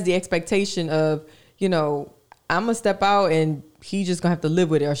person has the expectation of, you know, I'm going to step out and he just going to have to live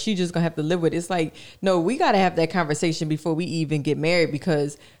with it, or she just going to have to live with it. It's like, no, we got to have that conversation before we even get married,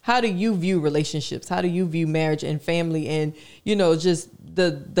 because how do you view relationships? How do you view marriage and family, and, you know, just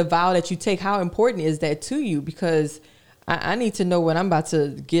the vow that you take? How important is that to you? Because I need to know what I'm about to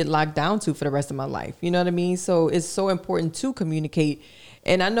get locked down to for the rest of my life. You know what I mean? So it's so important to communicate.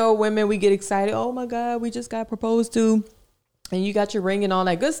 And I know women, we get excited. Oh my God, we just got proposed to, and you got your ring and all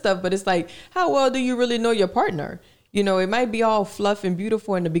that good stuff. But it's like, how well do you really know your partner? You know, it might be all fluff and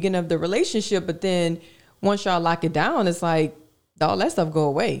beautiful in the beginning of the relationship, but then once y'all lock it down, it's like all that stuff go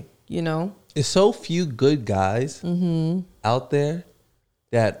away, you know? There's so few good guys out there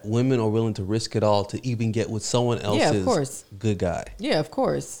that women are willing to risk it all to even get with someone else's good guy. Yeah, of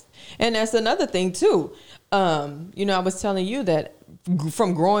course. And that's another thing too. You know, I was telling you that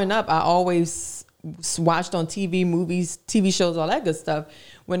from growing up, I always watched on TV, movies, TV shows, all that good stuff.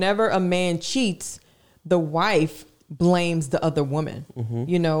 Whenever a man cheats, the wife blames the other woman,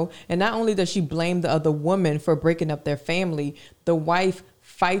 you know, and not only does she blame the other woman for breaking up their family, the wife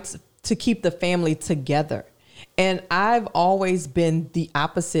fights to keep the family together. And I've always been the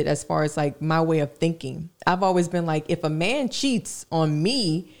opposite as far as like my way of thinking. I've always been like, if a man cheats on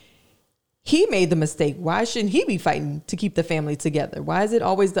me, he made the mistake. Why shouldn't he be fighting to keep the family together? Why is it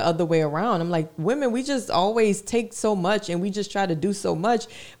always the other way around? I'm like, women, we just always take so much and we just try to do so much.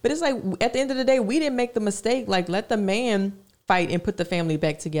 But it's like, at the end of the day, we didn't make the mistake. Like, let the man fight and put the family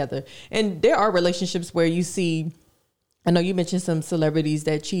back together. And there are relationships where you see, I know you mentioned some celebrities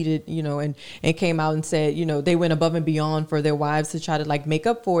that cheated, you know, and came out and said, you know, they went above and beyond for their wives to try to like make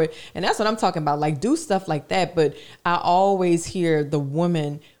up for it. And that's what I'm talking about. Like, do stuff like that. But I always hear the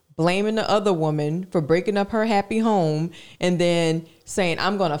woman blaming the other woman for breaking up her happy home and then saying,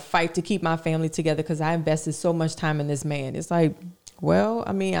 I'm going to fight to keep my family together because I invested so much time in this man. It's like, well,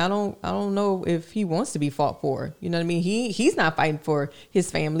 I mean, I don't know if he wants to be fought for. You know what I mean? He's not fighting for his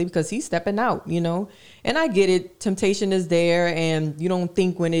family because he's stepping out, you know? And I get it. Temptation is there and you don't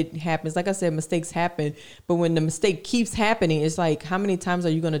think when it happens. Like I said, mistakes happen. But when the mistake keeps happening, it's like, how many times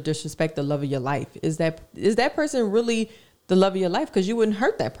are you going to disrespect the love of your life? Is that person really the love of your life? Because you wouldn't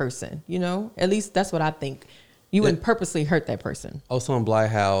hurt that person, you know? At least that's what I think. You wouldn't purposely hurt that person. I was telling Bly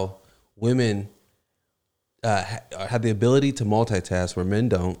how women have the ability to multitask where men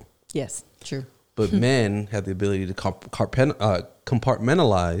don't. Yes, true. But men have the ability to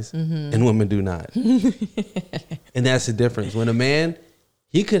compartmentalize and women do not. And that's the difference. When a man,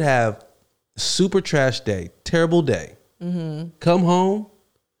 he could have super trash day, terrible day, come home,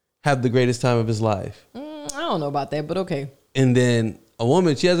 have the greatest time of his life. I don't know about that, but okay. And then a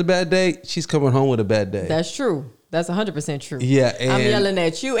woman, she has a bad day, she's coming home with a bad day. That's true. That's 100% true. Yeah, and I'm yelling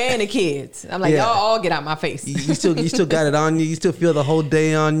at you and the kids. I'm like, y'all all get out my face. You still got it on you. You still feel the whole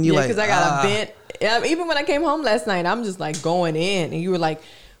day on you. Yeah, because I got a vent. Even when I came home last night, I'm just like going in, and you were like,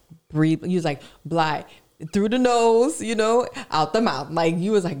 breathe. You was like, Bly, through the nose, you know, out the mouth. Like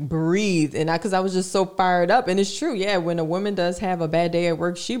you was like, breathe. And because I was just so fired up. And it's true. Yeah, when a woman does have a bad day at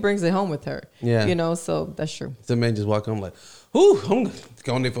work, she brings it home with her. Yeah, you know, so that's true. Some men just walk home like, ooh, I'm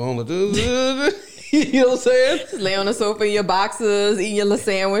going there for home. You know what I'm saying? Just lay on the sofa in your boxes, eat your little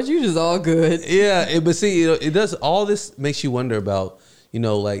sandwich. You just all good. Yeah, but see, it does. All this makes you wonder about, you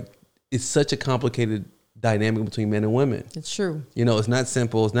know, like it's such a complicated dynamic between men and women. It's true. You know, it's not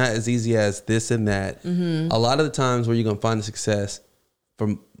simple. It's not as easy as this and that. A lot of the times where you're going to find the success,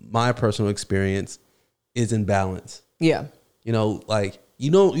 from my personal experience, is in balance. Yeah. You know, like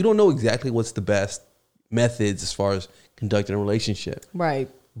you don't know exactly what's the best methods as far as conducting a relationship. Right.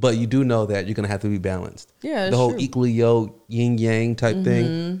 But you do know that you're going to have to be balanced. Yeah, the whole true. Equally yoked, yin yang type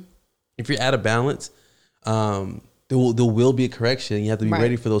thing. If you're out of balance, there will be a correction. You have to be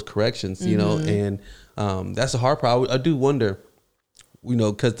ready for those corrections, you know, and that's the hard part. I do wonder, you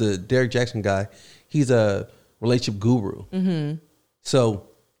know, because the Derek Jackson guy, he's a relationship guru. So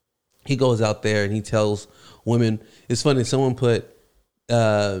he goes out there and he tells women, it's funny, someone put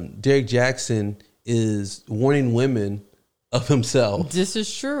Derek Jackson is warning women of himself. This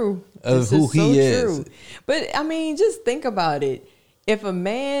is true. Of who he is. True. But I mean, just think about it. If a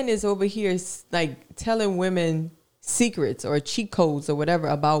man is over here like telling women secrets or cheat codes or whatever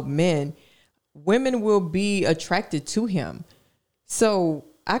about men, women will be attracted to him. So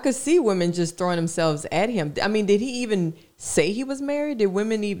I could see women just throwing themselves at him. I mean, did he even say he was married?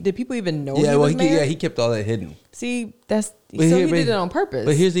 Did people even know he was married? He kept all that hidden. See, he did it on purpose.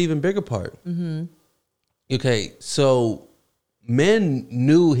 But here's the even bigger part. Mm-hmm. Okay, so men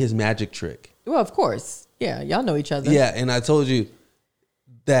knew his magic trick. Well, of course. Yeah, y'all know each other. Yeah, and I told you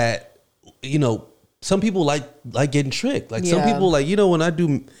that, some people like getting tricked. Like some people like,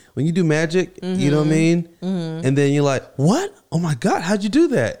 when you do magic, you know what I mean? Mm-hmm. And then you're like, what? Oh my God, how'd you do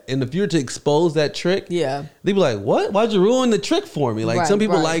that? And if you're to expose that trick, they'd be like, what? Why'd you ruin the trick for me? Like some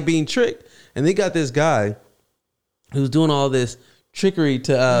people like being tricked. And they got this guy who's doing all this trickery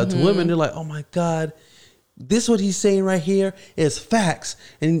to women. They're like, oh my God, this what he's saying right here is facts.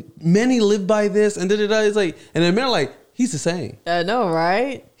 And many live by this. And it's like, and then men are like, he's the same. I know,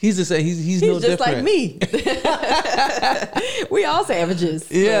 right? He's the same. He's no just different. Like me. We all savages.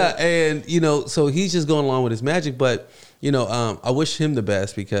 So. Yeah, and so he's just going along with his magic. But I wish him the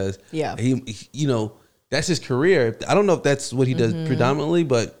best because he that's his career. I don't know if that's what he does predominantly,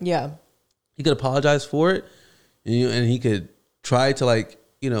 but he could apologize for it, and he could try to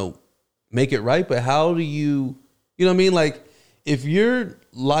make it right. But how do you know what I mean? Like if your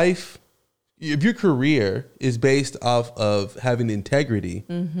career is based off of having integrity,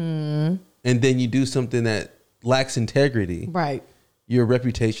 and then you do something that lacks integrity, right? Your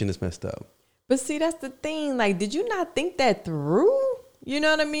reputation is messed up. But see, that's the thing. Like, did you not think that through? You know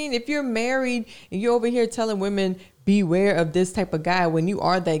what I mean? If you're married and you're over here telling women, beware of this type of guy when you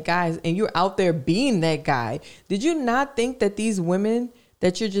are that guy and you're out there being that guy, did you not think that these women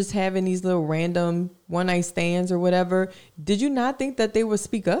that you're just having these little random one night stands or whatever, did you not think that they would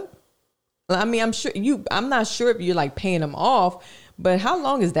speak up? I mean, I'm not sure if you're like paying them off, but how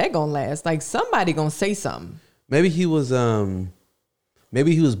long is that gonna last? Like somebody gonna say something. Maybe he was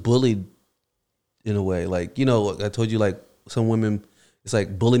bullied in a way. Like, I told you, like some women, it's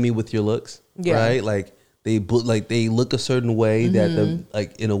like bully me with your looks, right? Like they look a certain way that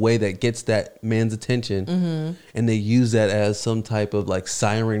in a way that gets that man's attention, and they use that as some type of like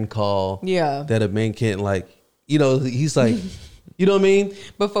siren call. Yeah, that a man can't he's like. You know what I mean?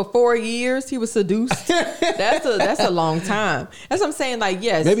 But for 4 years, he was seduced. That's a long time. That's what I'm saying. Like,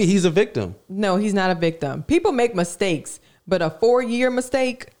 yes. Maybe he's a victim. No, he's not a victim. People make mistakes, but a 4-year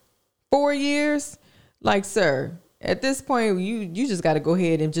mistake, 4 years, like, sir, at this point, you just got to go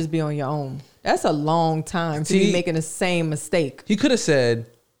ahead and just be on your own. That's a long time to be making the same mistake. He could have said,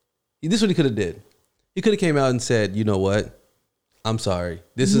 this is what he could have did. He could have came out and said, you know what? I'm sorry.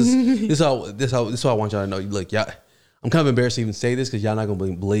 This is how I want y'all to know. Look, y'all. I'm kind of embarrassed to even say this because y'all not going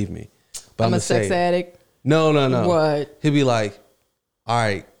to believe me. But I'm a sex addict. No. What? He'll be like, all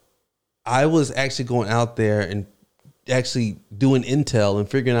right, I was actually going out there and actually doing intel and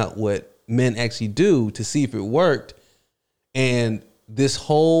figuring out what men actually do to see if it worked. And this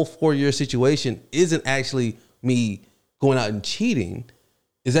whole 4-year situation isn't actually me going out and cheating.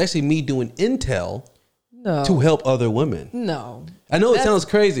 It's actually me doing intel to help other women. No. I know it sounds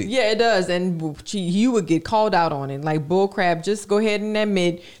crazy. Yeah, it does. And you would get called out on it. Like bull crap. Just go ahead and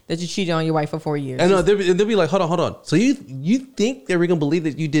admit that you cheated on your wife for 4 years. I know. They'll be like, hold on. So you think they're going to believe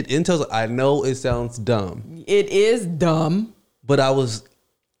that you did intel? I know it sounds dumb. It is dumb. But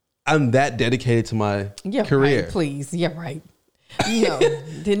I'm that dedicated to my career. Right, please. Yeah, right. No.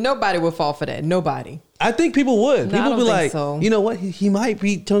 Then nobody would fall for that. Nobody. I think people would. People would be like, so. You know what? He might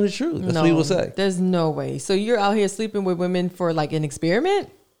be telling the truth. That's what people say. There's no way. So you're out here sleeping with women for like an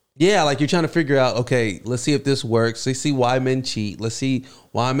experiment? Yeah, like you're trying to figure out, okay, let's see if this works. Let's see why men cheat. Let's see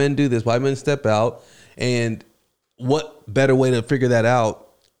why men do this, why men step out. And what better way to figure that out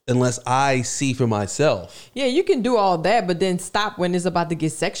unless I see for myself? Yeah, you can do all that, but then stop when it's about to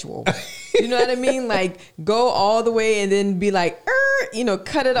get sexual. You know what I mean? Like go all the way and then be like,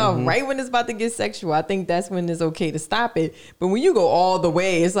 cut it off right when it's about to get sexual. I think that's when it's okay to stop it. But when you go all the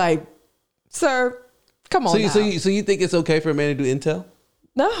way, it's like, sir, come on. So you think it's okay for a man to do intel?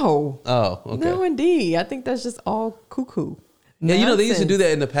 No. Oh, okay. No, indeed. I think that's just all cuckoo. Yeah, they used to do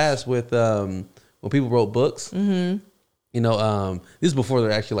that in the past with when people wrote books. Mm-hmm. This is before there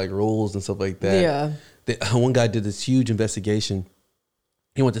were actually like rules and stuff like that. Yeah. One guy did this huge investigation.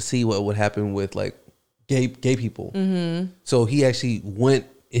 He wanted to see what would happen with like gay people. Mm-hmm. So he actually went,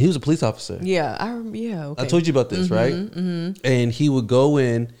 and he was a police officer. Yeah, okay. I told you about this, right? Mm-hmm. And he would go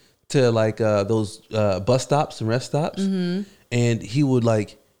in to like those bus stops and rest stops, and he would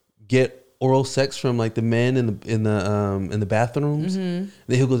like get oral sex from like the men in the bathrooms. Then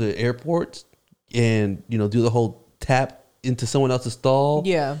he'll go to the airports and do the whole tap into someone else's stall.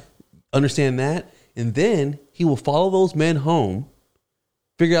 Yeah, understand that, and then he will follow those men home,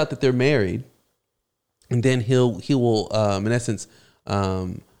 figure out that they're married, and then he will in essence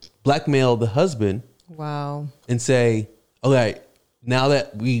blackmail the husband Wow. and say, okay, now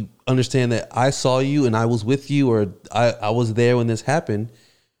that we understand that I saw you and I was with you, or I was there when this happened,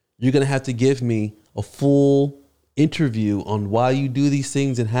 you're going to have to give me a full interview on why you do these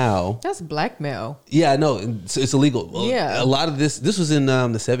things and how. That's blackmail. Yeah, no, it's illegal. Yeah. A lot of this was in the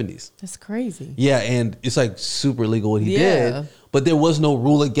 70s. That's crazy. Yeah, and it's like super illegal what he Yeah. did, but there was no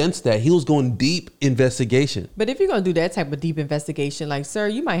rule against that. He was going deep investigation. But if you're going to do that type of deep investigation, like, sir,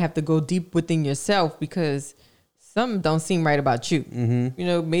 you might have to go deep within yourself because something don't seem right about you. You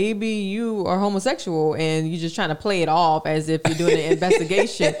know, maybe you are homosexual and you're just trying to play it off as if you're doing an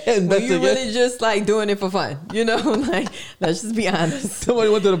investigation. But you're really just like doing it for fun. You know, like, let's just be honest. Somebody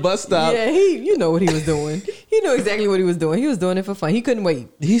went to the bus stop. Yeah, you know what he was doing. He knew exactly what he was doing. He was doing it for fun. He couldn't wait.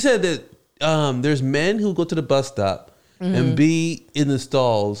 He said that there's men who go to the bus stop and be in the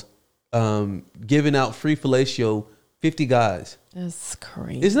stalls giving out free fellatio 50 guys. That's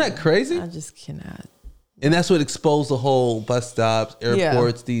crazy. Isn't that crazy? I just cannot. And that's what exposed the whole bus stops,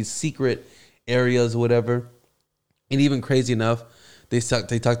 airports, these secret areas, or whatever. And even crazy enough, they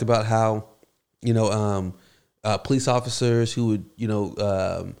talked about how, you know, police officers who would, you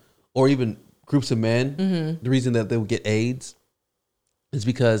know, or even groups of men, the reason that they would get AIDS is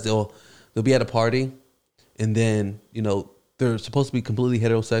because they'll be at a party, and then, you know, they're supposed to be completely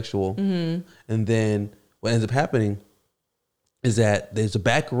heterosexual, and then what ends up happening is that there's a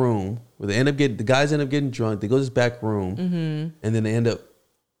back room where the guys end up getting drunk. They go to this back room, and then they end up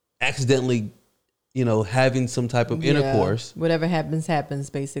accidentally, you know, having some type of intercourse. Whatever happens,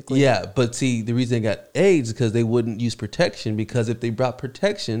 basically. Yeah, but see, the reason they got AIDS is because they wouldn't use protection, because if they brought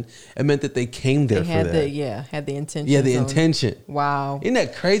protection, it meant that they came there for that. Had the intention. Yeah, the intention. Wow. Isn't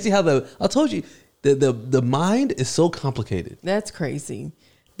that crazy how I told you, the mind is so complicated. That's crazy.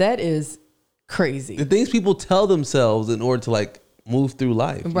 That is crazy. The things people tell themselves in order to like move through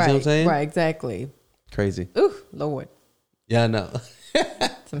life. You Right. know what I'm saying? Right, exactly. Crazy. Ooh, Lord. Yeah, I know.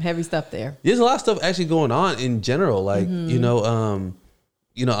 Some heavy stuff there. There's a lot of stuff actually going on in general. Like, you know, I'm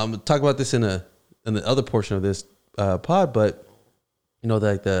gonna talk about this in the other portion of this pod, but you know,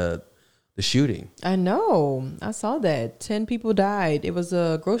 like the shooting. I know. I saw that. 10 people died. It was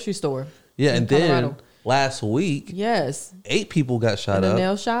a grocery store. Yeah, in and Colorado. then last week, Yes. 8 people got shot In a up.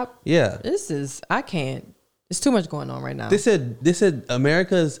 nail shop. Yeah. I can't. It's too much going on right now. They said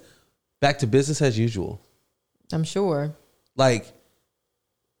America's back to business as usual. I'm sure. Like,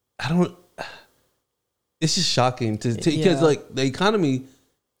 it's just shocking because Yeah. like the economy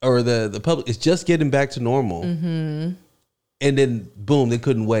or the public is just getting back to normal. And then boom, they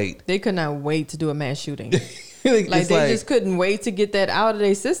couldn't wait. They could not wait to do a mass shooting. Like They just couldn't wait to get that out of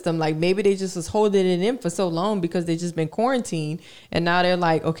their system. Like maybe they just was holding it in for so long because they just been quarantined, and now they're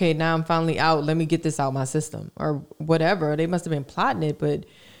like, okay, now I'm finally out. Let me get this out my system or whatever. They must have been plotting it, but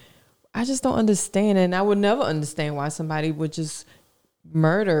I just don't understand, and I would never understand why somebody would just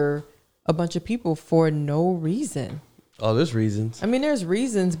murder a bunch of people for no reason. Oh, there's reasons. I mean, there's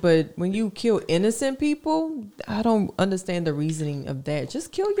reasons, but when you kill innocent people, I don't understand the reasoning of that.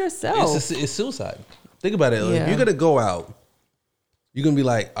 Just kill yourself. It's suicide. Think about it. Like, Yeah. if you're gonna go out, you're gonna be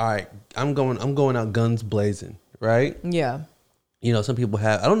like, all right, I'm going out guns blazing, right? Yeah. You know, some people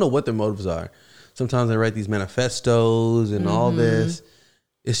have, I don't know what their motives are. Sometimes they write these manifestos and all this.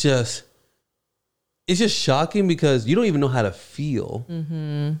 It's just shocking because you don't even know how to feel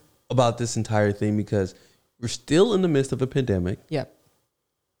about this entire thing, because we're still in the midst of a pandemic. Yep.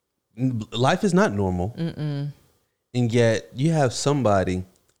 Life is not normal. And yet you have somebody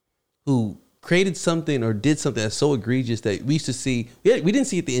who created something or did something that's so egregious that we used to see. We didn't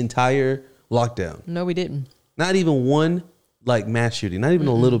see it the entire lockdown. No, we didn't. Not even one like mass shooting, not even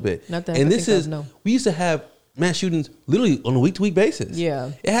a little bit. Not that I and can this think is, of, no. we used to have mass shootings literally on a week-to-week basis.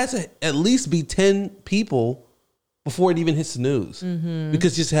 Yeah. It has to at least be 10 people before it even hits the news,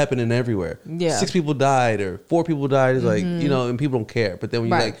 because it's just happening everywhere. Yeah. 6 people died or 4 people died. It's like, you know, and people don't care. But then when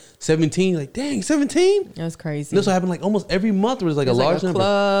you're Right. like 17, like, dang, 17? That's crazy. And this will happen like almost every month where there's like There's a large number.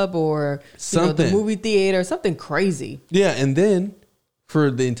 club or Something. the movie theater, something crazy. Yeah, and then for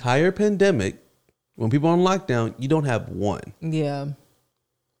the entire pandemic, when people are on lockdown, you don't have one. Yeah.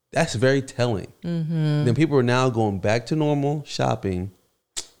 That's very telling. Then people are now going back to normal shopping.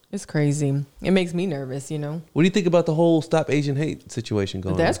 It's crazy. It makes me nervous, you know. What do you think about the whole Stop Asian Hate situation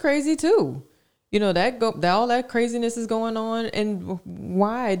going That's on? crazy too. You know, that all that craziness is going on, and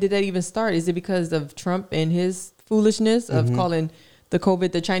why did that even start? Is it because of Trump and his foolishness of calling the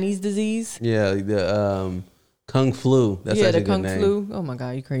COVID the Chinese disease? Yeah, the Kung Flu. That's yeah, actually the a good Kung name. Flu. Oh my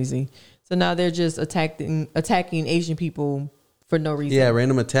God, you crazy. So now they're just attacking Asian people for no reason. Yeah,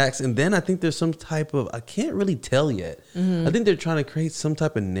 random attacks. And then I think there's some type of, I can't really tell yet. I think they're trying to create some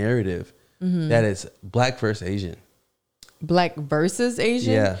type of narrative that is black versus Asian. Black versus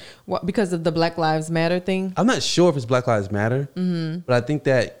Asian? Yeah. What, because of the Black Lives Matter thing? I'm not sure if it's Black Lives Matter, but I think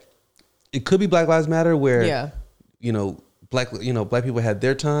that it could be Black Lives Matter where, black people had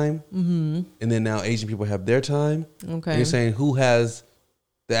their time, and then now Asian people have their time. Okay. And you're saying who has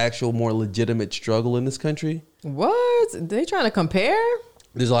the actual more legitimate struggle in this country? What? They trying to compare?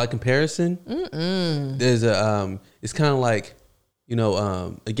 There's a lot of comparison. There's it's kind of like,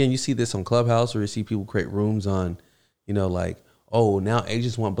 again, you see this on Clubhouse, or you see people create rooms on, like, oh, now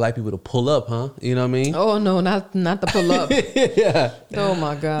Asians want black people to pull up, huh? You know what I mean? Oh no, not the pull up. Yeah. Oh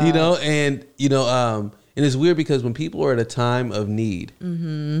my God. And it's weird because when people are at a time of need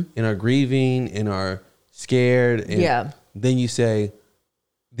and are grieving and are scared, and then you say,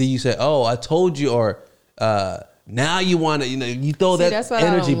 oh, I told you, or now you want to, you throw that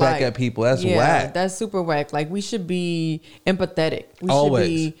energy back at people. That's whack. That's super whack. Like, we should be empathetic. We Always.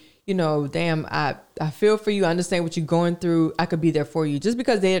 should be, damn, I feel for you. I understand what you're going through. I could be there for you. Just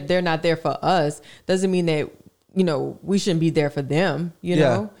because they're not there for us doesn't mean that, we shouldn't be there for them. You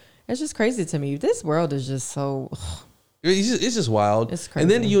know, it's just crazy to me. This world is just so. It's just wild. It's crazy.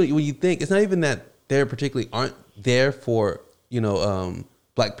 And then when you think, it's not even that they particularly aren't there for,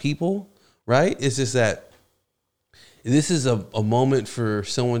 black people, right? It's just that this is a moment for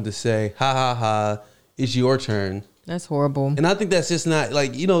someone to say, ha ha ha, it's your turn. That's horrible. And I think that's just not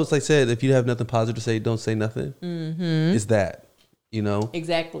like, it's like I said, if you have nothing positive to say, don't say nothing. It's that,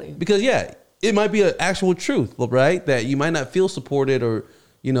 Exactly. Because it might be an actual truth, right? That you might not feel supported, or,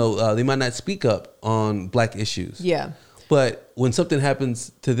 they might not speak up on black issues. Yeah. But when something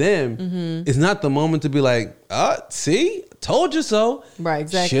happens to them, it's not the moment to be like, see, told you so. Right,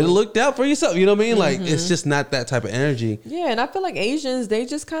 exactly. Should have looked out for yourself. You know what I mean? Like, it's just not that type of energy. Yeah, and I feel like Asians, they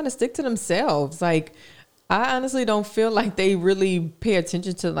just kind of stick to themselves. Like, I honestly don't feel like they really pay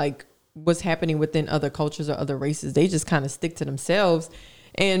attention to, like, what's happening within other cultures or other races. They just kind of stick to themselves.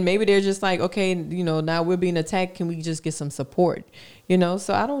 And maybe they're just like, okay, now we're being attacked. Can we just get some support?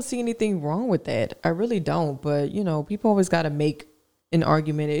 So I don't see anything wrong with that. I really don't. But, people always got to make an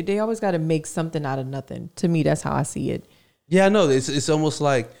argument. They always got to make something out of nothing. To me, that's how I see it. Yeah, I know. It's almost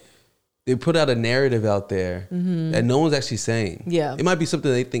like they put out a narrative out there that no one's actually saying. Yeah. It might be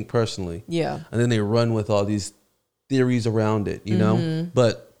something they think personally. Yeah. And then they run with all these theories around it,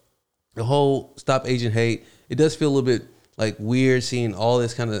 But the whole Stop Asian Hate, it does feel a little bit like weird seeing all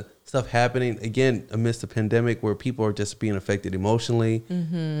this kind of stuff happening again amidst the pandemic, where people are just being affected emotionally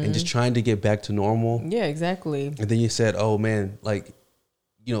and just trying to get back to normal. Yeah, exactly. And then you said, oh man, like,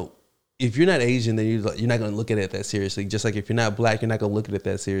 if you're not Asian, then you're not going to look at it that seriously. Just like if you're not black, you're not going to look at it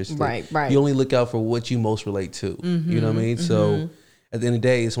that seriously. Right. You only look out for what you most relate to. You know what I mean? So at the end of the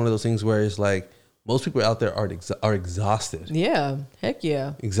day, it's one of those things where it's like most people out there are exhausted. Yeah. Heck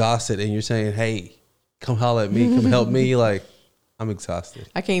yeah. Exhausted. And you're saying, hey, come holler at me. Come help me. Like, I'm exhausted.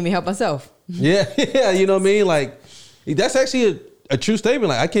 I can't even help myself. Yeah. You know what I mean? Like, that's actually a true statement.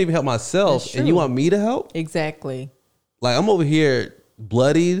 Like, I can't even help myself. And you want me to help? Exactly. Like, I'm over here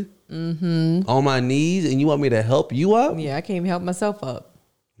bloodied. On my knees, and you want me to help you up? Yeah, I can't even help myself up.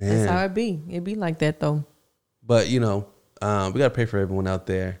 Man. That's how it be. It be like that though. But we gotta pray for everyone out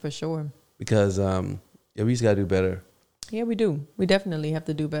there, For sure. because we just gotta do better. Yeah, we do. We definitely have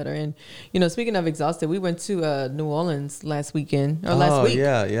to do better. And speaking of exhausted, we went to New Orleans last weekend or last week.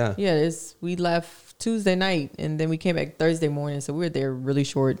 Yeah. We left Tuesday night and then we came back Thursday morning. So we were there really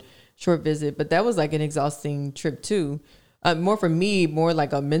short visit. But that was like an exhausting trip too. More for me, more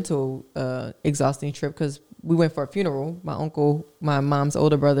like a mental exhausting trip, because we went for a funeral. My uncle, my mom's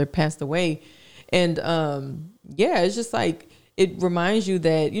older brother, passed away. And it's just like, it reminds you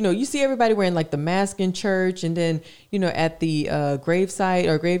that, you see everybody wearing like the mask in church, and then, at the gravesite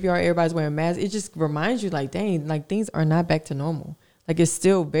or graveyard, everybody's wearing masks. It just reminds you like, dang, like things are not back to normal. Like, it's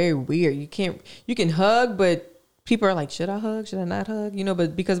still very weird. You can hug, but people are like, should I hug? Should I not hug?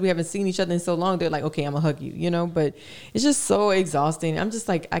 But because we haven't seen each other in so long, they're like, okay, I'm gonna hug you, but it's just so exhausting. I'm just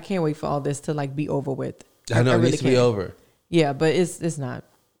like, I can't wait for all this to like be over with. I know, it needs to be over. Yeah, but it's not.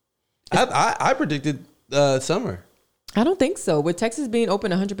 I predicted summer. I don't think so. With Texas being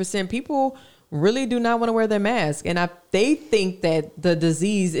open 100%, people really do not want to wear their mask. And they think that the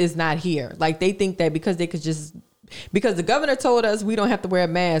disease is not here. Like, they think that because the governor told us we don't have to wear a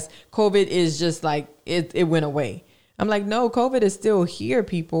mask, COVID is just like, it went away. I'm like, no, COVID is still here,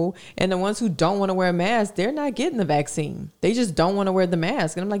 people. And the ones who don't want to wear a mask, they're not getting the vaccine. They just don't want to wear the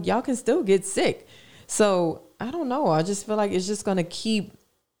mask. And I'm like, y'all can still get sick. So I don't know. I just feel like it's just going to keep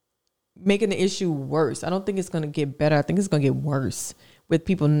making the issue worse. I don't think it's going to get better. I think it's going to get worse with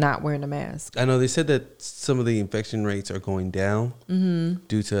people not wearing a mask. I know they said that some of the infection rates are going down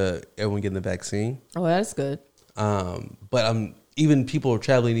due to everyone getting the vaccine. Oh, that's good. But even people are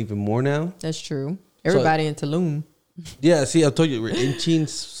traveling even more now. That's true. Everybody in Tulum. Yeah, see, I told you we're inching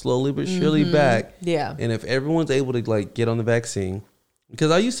slowly but surely back. Yeah. And if everyone's able to like get on the vaccine,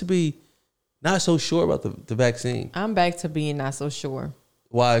 because I used to be not so sure about the vaccine. I'm back to being not so sure.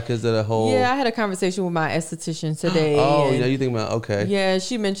 Why? Because of the whole. Yeah, I had a conversation with my esthetician today. Oh, yeah, you think about okay. Yeah,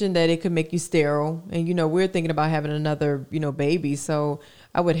 she mentioned that it could make you sterile, and we're thinking about having another baby. So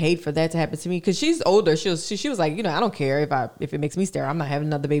I would hate for that to happen to me because she's older. She was like, I don't care if it makes me sterile. I'm not having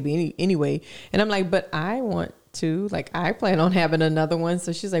another baby anyway. And I'm like, but I want to. Like, I plan on having another one.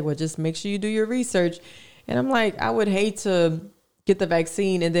 So she's like, well, just make sure you do your research. And I'm like, I would hate to get the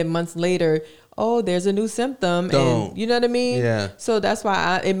vaccine and then months later, oh, there's a new symptom. Don't. And you know what I mean? Yeah. So that's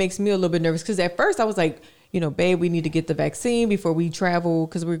why it makes me a little bit nervous because at first I was like, babe, we need to get the vaccine before we travel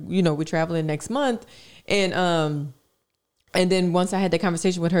because we're traveling next month. And then once I had that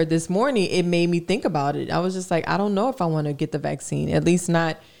conversation with her this morning, it made me think about it. I was just like, I don't know if I want to get the vaccine, at least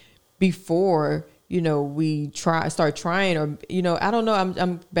not before, we start trying or, I don't know.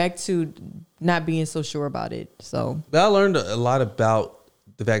 I'm back to not being so sure about it. So, but I learned a lot about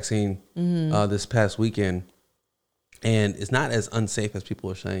the vaccine this past weekend, and it's not as unsafe as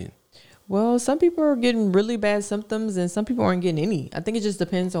people are saying. Well, some people are getting really bad symptoms and some people aren't getting any. I think it just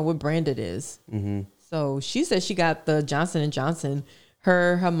depends on what brand it is. Mm-hmm. So she said she got the Johnson & Johnson,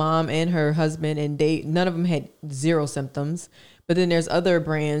 her mom and her husband, and none of them had zero symptoms. But then there's other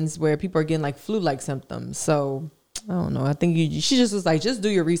brands where people are getting like flu-like symptoms. So I don't know. I think she just was like, just do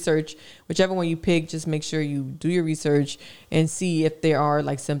your research. Whichever one you pick, just make sure you do your research and see if there are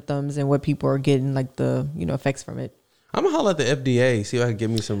like symptoms and what people are getting like the, effects from it. I'm gonna holler at the FDA, see if I can get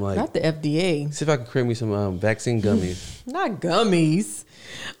me some like. Not the FDA. See if I can create me some vaccine gummies. Not gummies.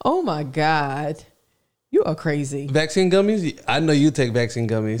 Oh my God. You are crazy. Vaccine gummies? I know you take vaccine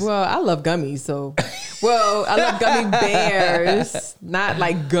gummies. Well, I love gummies, so. Well, I love gummy bears, not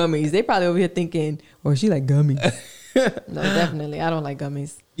like gummies. They probably over here thinking, oh, she like gummies. No, definitely. I don't like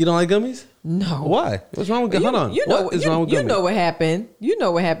gummies. You don't like gummies? No. Why? What's wrong with gummies? Hold on. What is wrong with gummies? You know what happened. You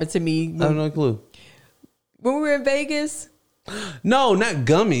know what happened to me. I have no clue. When we were in Vegas. No, not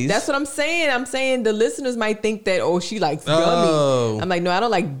gummies. That's what I'm saying. I'm saying the listeners might think that, oh, she likes gummies. Oh. I'm like, no, I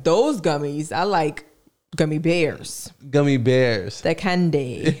don't like those gummies. I like gummy bears. Gummy bears. The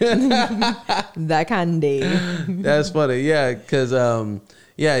candy. The candy. That's funny. Yeah, because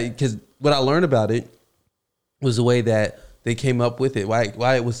what I learned about it was the way that they came up with it.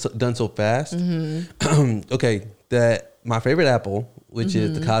 Why it was done so fast. Mm-hmm. Okay, my favorite apple, which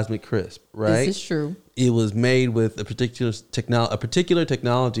is the Cosmic Crisp, right? This is true. It was made with a particular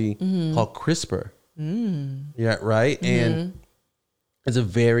technology called CRISPR. Yeah, right. And it's a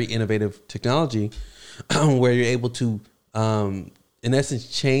very innovative technology where you're able to, in essence,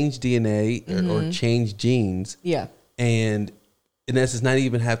 change DNA or change genes. Yeah. And in essence, not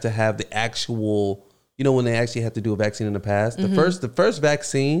even have to have the actual, when they actually have to do a vaccine in the past. The first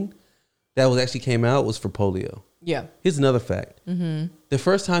vaccine that actually came out was for polio. Yeah. Here's another fact. The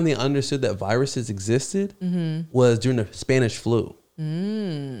first time they understood that viruses existed was during the Spanish flu.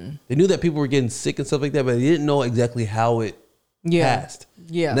 They knew that people were getting sick and stuff like that, but they didn't know exactly how it passed.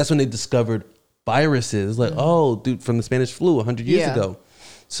 Yeah. And that's when they discovered viruses. Like, oh, dude, from the Spanish flu 100 years ago.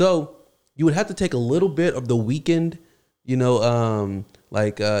 So you would have to take a little bit of the weakened,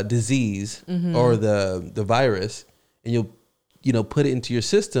 disease or the virus, and you'll put it into your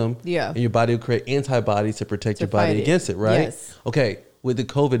system. Yeah. And your body will create antibodies to protect your body against it, right? Yes. Okay. With the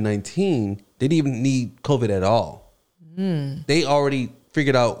COVID-19, they didn't even need COVID at all. They already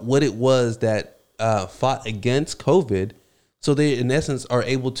figured out what it was that fought against COVID. So they, in essence, are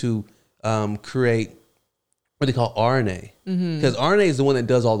able to create what they call RNA. Because RNA is the one that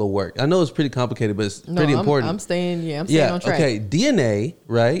does all the work. I know it's pretty complicated, but it's pretty important. I'm staying on track. Okay. DNA,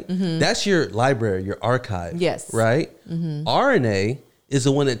 right? That's your library, your archive. Yes. Right? RNA is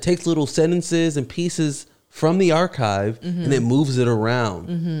the one that takes little sentences and pieces from the archive and it moves it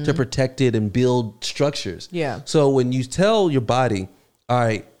around to protect it and build structures. Yeah. So when you tell your body, all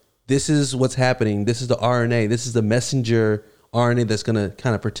right, this is what's happening. This is the RNA. This is the messenger RNA that's going to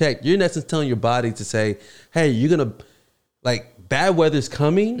kind of protect. You're in essence telling your body to say, hey, you're going to, bad weather's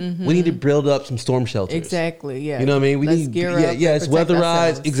coming. We need to build up some storm shelters. Exactly. Yeah. You know what I mean? Let's gear up. Yeah, it's weatherized.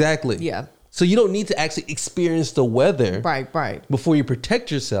 Ourselves. Exactly. Yeah. So you don't need to actually experience the weather. Right. Before you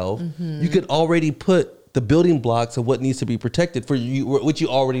protect yourself, you could already put the building blocks of what needs to be protected for you, what you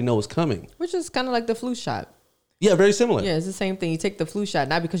already know is coming. Which is kind of like the flu shot. Yeah, very similar. Yeah, it's the same thing. You take the flu shot,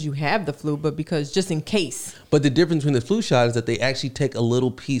 not because you have the flu, but because just in case. But the difference between the flu shot is that they actually take a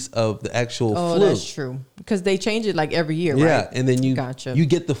little piece of the actual Oh, flu. that's true. Because they change it like every year, Yeah, right? and then you Gotcha. you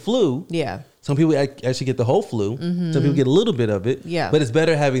get the flu. Yeah. Some people actually get the whole flu. Some people get a little bit of it. Yeah. But it's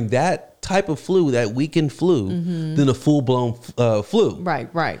better having that type of flu, that weekend flu, than a full blown flu.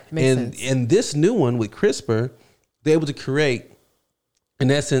 Right. Makes sense. And this new one with CRISPR, they're able to create, in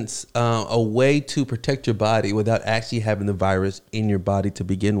essence, a way to protect your body without actually having the virus in your body to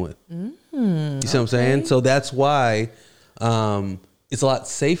begin with. You see what I'm saying? So that's why it's a lot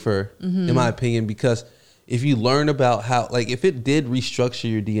safer, in my opinion, because if you learn about how, like, if it did restructure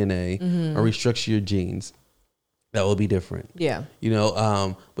your DNA or restructure your genes, that will be different. Yeah. You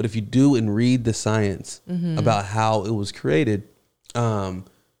know, but if you do and read the science about how it was created,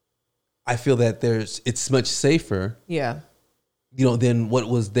 I feel that it's much safer, Yeah. you know, than what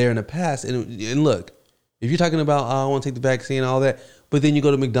was there in the past. And look, if you're talking about, I want to take the vaccine and all that, but then you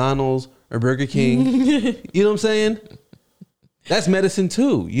go to McDonald's or Burger King, you know what I'm saying? That's medicine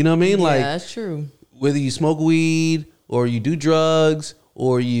too. You know what I mean? Yeah, Like, that's true. whether you smoke weed or you do drugs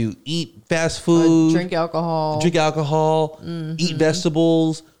or you eat fast food, Drink alcohol. eat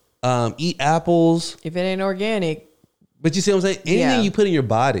vegetables, eat apples. If it ain't organic. But you see what I'm saying? Anything Yeah. you put in your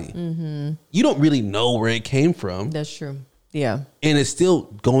body, you don't really know where it came from. That's true. Yeah. And it's still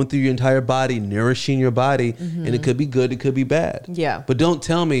going through your entire body, nourishing your body. And it could be good, it could be bad. Yeah. But don't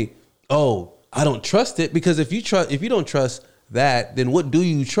tell me, oh, I don't trust it. Because if you don't trust that, then what do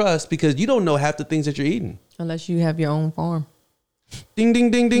you trust? Because you don't know half the things that you're eating. Unless you have your own farm. Ding,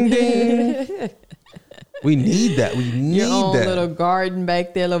 ding, ding, ding, ding. We need that. We need Your own that. little garden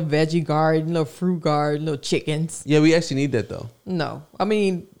back there, little veggie garden, little fruit garden, little chickens. Yeah, we actually need that though. No. I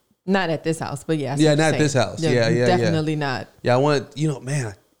mean, not at this house, but yeah. I see Yeah, what you're not saying. this house. Yeah. Definitely not. Yeah, I want to, you know,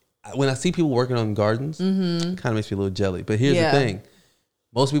 man, when I see people working on gardens, it kind of makes me a little jelly. But here's Yeah. the thing.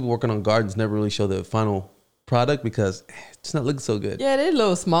 Most people working on gardens never really show the final product because it's not looking so good. Yeah, they're a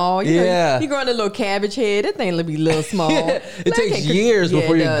little small. You Yeah. know, you growing a little cabbage head. That thing will be a little small. It Like, takes years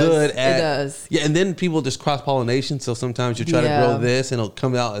before it you're does. good at It does. Yeah, and then people just cross pollination. So sometimes you try to Yeah. grow this and it'll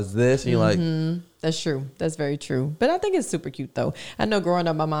come out as this, and you're like, That's true. That's very true. But I think it's super cute though. I know growing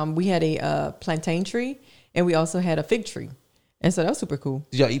up, my mom, we had a plantain tree and we also had a fig tree. And so that was super cool.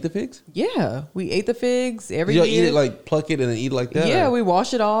 did y'all eat the figs? Yeah. We ate the figs every Did y'all year. eat it like pluck it and then eat it like that? Yeah, or- we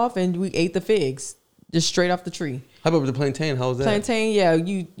washed it off and we ate the figs just straight off the tree. How about with the plantain? How was that? Plantain, yeah,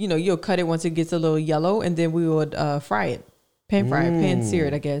 you know, you'll cut it once it gets a little yellow and then we would fry it. Pan sear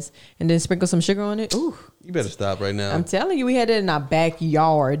it, I guess. And then sprinkle some sugar on it. Ooh. You better stop right now. I'm telling you, we had it in our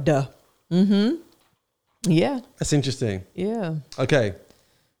backyard. Yeah. That's interesting. Yeah. Okay,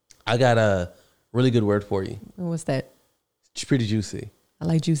 I got a really good word for you. What's that? It's pretty juicy. I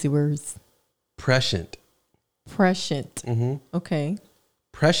like juicy words. Prescient. Prescient. Okay.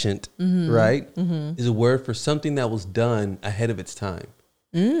 Prescient, right, is a word for something that was done ahead of its time.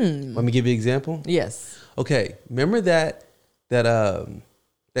 Let me give you an example. Yes. Okay, remember that there's a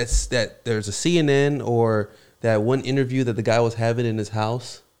CNN or that one interview that the guy was having in his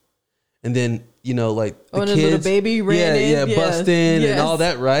house, and then you know like the and kids, the little baby ran in. Yes. bust in Yes. and all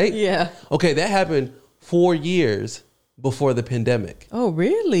that, right? Yeah. Okay, that happened 4 years before the pandemic. Oh,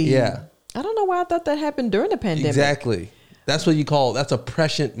 really? Yeah. I don't know why I thought that happened during the pandemic. Exactly. That's what that's a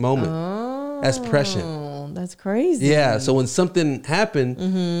prescient moment. That's prescient. Oh, that's crazy. Yeah. So when something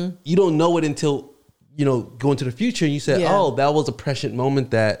happened, you don't know it until, you know, go into the future and you say, Yeah. oh, that was a prescient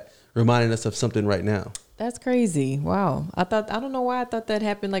moment that reminded us of something right now. That's crazy. Wow. I don't know why I thought that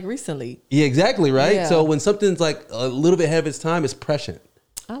happened like recently. Yeah, exactly. Right. Yeah. So when something's like a little bit ahead of its time, it's prescient.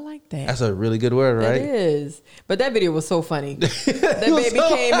 I like that. That's a really good word, right? It is. But that video was so funny. That baby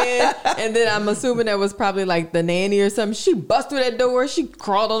came in, and then I'm assuming that was probably like the nanny or something. She bust through that door. She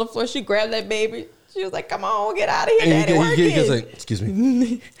crawled on the floor. She grabbed that baby. She was like, come on, get out of here. Daddy He goes working. like, excuse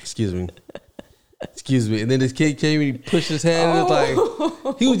me. Excuse me. Excuse me. And then this kid came and he pushed his hand and it's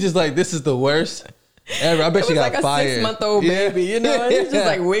like, he was just like, this is the worst ever. I bet It she was got like a fired. 6-month-old baby, you know? And he was just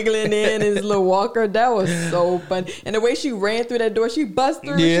like wiggling in his little walker. That was so fun. And the way she ran through that door, she bust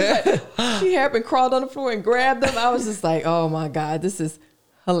through. Yeah. She, was like, she happened, crawled on the floor and grabbed them. I was just like, oh my God, this is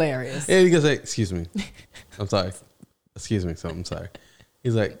hilarious. And he goes like, excuse me. I'm sorry. Excuse me. So I'm sorry.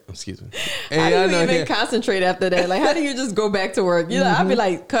 He's like, excuse me. And How do you even yeah. concentrate after that? Like, how do you just go back to work? You know, I'd be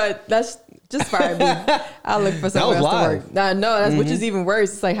like, cut. That's just fire me. I'll look for somewhere was else live. to work. No, that's which is even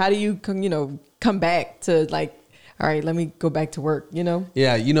worse. It's like, how do you come back to like, all right, let me go back to work, you know?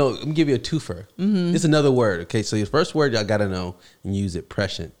 Yeah, you know, let me give you a twofer. It's another word. Okay, so your first word, y'all got to know and use it.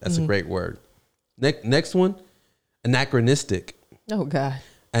 Prescient. That's a great word. Next one, anachronistic. Oh God.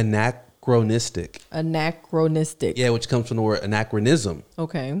 anachronistic. Anachronistic. Yeah, which comes from the word anachronism.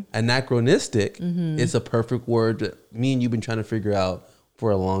 Okay. Anachronistic is a perfect word that me and you've been trying to figure out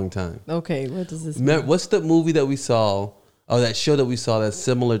for a long time. Okay. What does this mean? Remember, what's the movie that we saw, or that show that we saw that's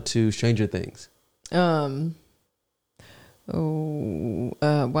similar to Stranger Things? Why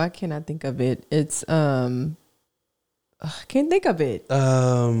can't I think of it? It's I can't think of it.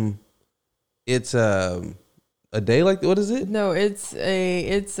 It's a day like, what is it? No, it's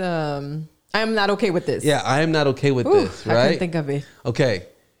I'm not okay with this. Yeah, I am not okay with this, I right? can't think of it. Okay.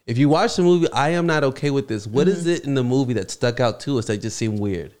 If you watch the movie, I am not okay with this. What is it in the movie that stuck out to us that just seemed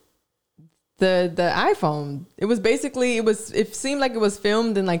weird? The iPhone. It was basically it seemed like it was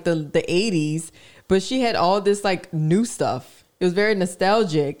filmed in like the 80s, but she had all this like new stuff. It was very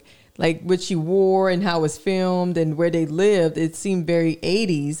nostalgic, like what she wore and how it was filmed and where they lived. It seemed very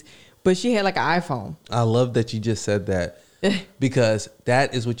 80s, but she had like an iPhone. I love that you just said that because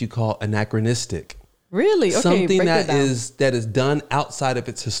that is what you call anachronistic. Really? Okay, Something break that down. is done outside of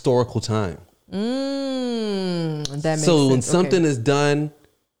its historical time. That makes So sense. when something is done,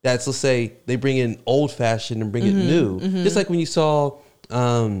 that's, let's say they bring in old fashioned and bring it new. Just like when you saw,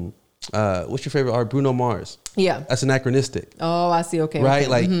 what's your favorite art? Bruno Mars. Yeah. That's anachronistic, Oh, I see. Okay. right? okay.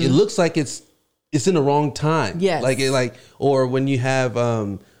 Like it looks like it's in the wrong time. Yes. Or when you have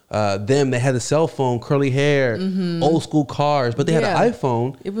they had a cell phone, curly hair, old school cars, but they had Yeah. an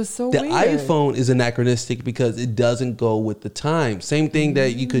iPhone. It was so The weird. iPhone is anachronistic because it doesn't go with the time. Same thing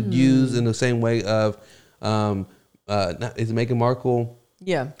that you could use in the same way of, is it Meghan Markle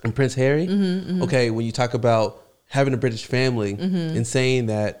Yeah. and Prince Harry? Okay, when you talk about having a British family and saying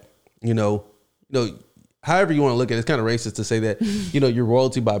that, however you want to look at it, it's kind of racist to say that, you're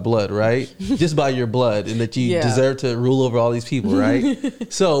royalty by blood, right? Just by your blood, and that you Yeah. deserve to rule over all these people, right?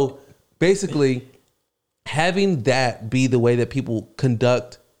 So basically, having that be the way that people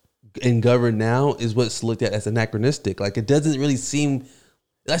conduct and govern now is what's looked at as anachronistic. Like it doesn't really seem.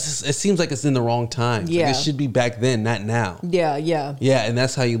 It seems like it's in the wrong time. Yeah. Like it should be back then, not now. Yeah. Yeah. Yeah, and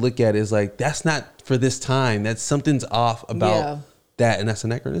that's how you look at it. Is like that's not for this time. That's something's off about Yeah. that, and that's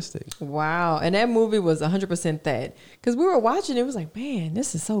anachronistic. Wow. And that movie was 100% that. Because we were watching it was like, man,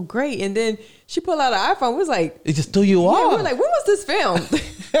 this is so great. And then she pulled out an iPhone. We was like, It just threw you yeah, off. we were like, when was this filmed?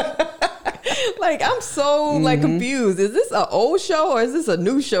 Like, I'm so like confused. Is this an old show or is this a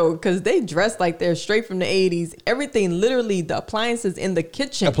new show? Because they dressed like they're straight from the 80s. Everything, literally, the appliances in the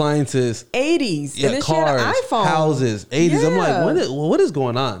kitchen. Appliances, 80s. yeah, And then cars, she had an iPhone. houses, 80s. I'm Yeah. like, what is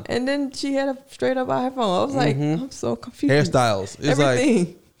going on? And then she had a straight up iPhone. I was like, I'm so confused. Hairstyles. It's like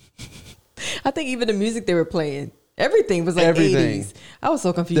Everything. I think even the music they were playing, everything was like Everything. 80s. I was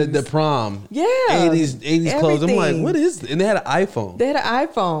so confused. the prom. Yeah. 80s clothes. I'm like, Everything. what is this? And they had an iPhone. They had an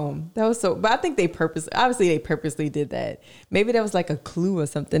iPhone. That was so, but I think they purposely did that. Maybe that was like a clue or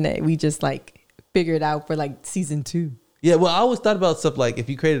something that we just like figured out for like season 2. Yeah, well, I always thought about stuff like if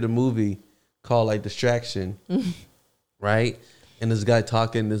you created a movie called like Distraction, right? And this guy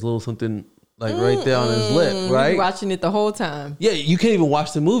talking, this little something like right there on his lip, We right? were watching it the whole time. Yeah, you can't even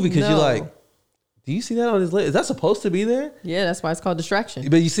watch the movie because you're No. like, do you see that on his lip? Is that supposed to be there? Yeah, that's why it's called Distraction.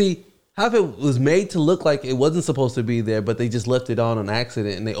 But you see, how if it was made to look like it wasn't supposed to be there, but they just left it on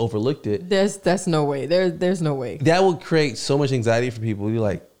accident and they overlooked it? That's no way. There's no way. That would create so much anxiety for people. You're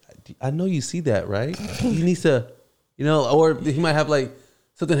like, I know you see that, right? He needs to, or he might have like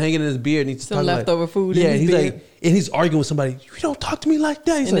something hanging in his beard. And he's Some talking leftover food in Yeah, his he's beard. like, and he's arguing with somebody. You don't talk to me like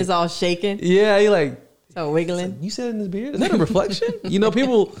that. He's And like, it's all shaking, yeah, he like, so wiggling. you said it in his beard. Is that a reflection?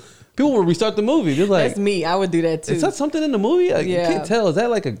 People will restart the movie. They're like, That's me. I would do that too. is that something in the movie? Like, Yeah. You can't tell. Is that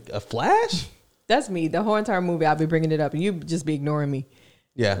like a flash? That's me. The whole entire movie, I'll be bringing it up, and you just be ignoring me.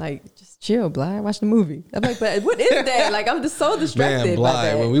 Yeah. Like, just chill, Bly. Watch the movie. I'm like, but what is that? Like, I'm just so distracted Man, by Bly,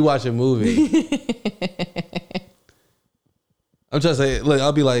 that. when we watch a movie, I'm trying to say, look,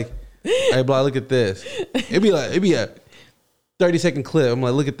 I'll be like, hey, Bly, look at this. It'd be a 30-second clip. I'm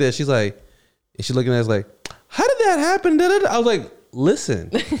like, look at this. She's like, and she's looking at us like, how did that happen? Da, da, da. I was like,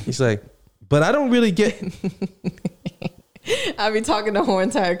 listen. He's like, but I don't really get. I'll be talking the whole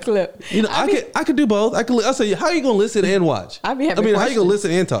entire clip. I could do both. I'll say, how are you gonna listen and watch? I be having how you gonna questions.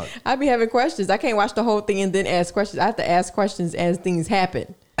 listen and talk? I be having questions. I can't watch the whole thing and then ask questions. I have to ask questions as things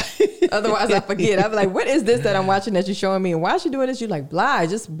happen. Otherwise, I forget. I'm like, what is this that I'm watching that you're showing me? And why is she doing this? You're like, Bly,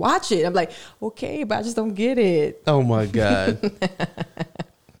 just watch it. I'm like, okay, but I just don't get it. Oh my God.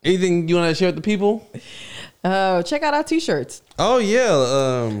 Anything you want to share with the people? Check out our t-shirts. Oh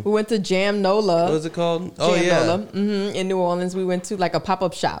yeah. We went to Jam Nola. What is it called? Jam Nola. In New Orleans. We went to like a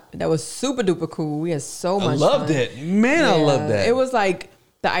pop-up shop. That was super duper cool. We had so much I loved fun. it. Man, I Yeah. loved that. It was like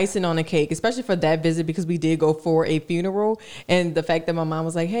the icing on the cake, especially for that visit, because we did go for a funeral. And the fact that my mom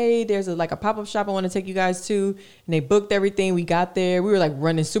was like, hey, there's a pop-up shop I want to take you guys to. And they booked everything. We got there. We were like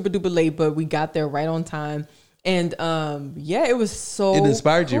running super duper late, but we got there right on time. And yeah, it was so It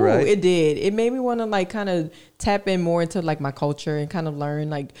inspired you, right? It did. It made me want to like kind of tap in more into like my culture and kind of learn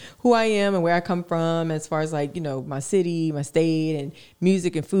like who I am and where I come from, as far as like, you know, my city, my state, and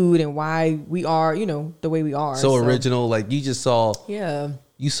music and food, and why we are, you know, the way we are. So original. Like you just saw. Yeah.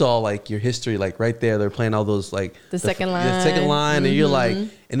 You saw like your history, like right there. They're playing all those like The second line. the second line, and you're like,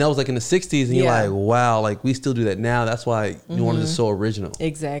 and that was like in the '60s, and you're Yeah. like, wow, like we still do that now. That's why you wanted to so original.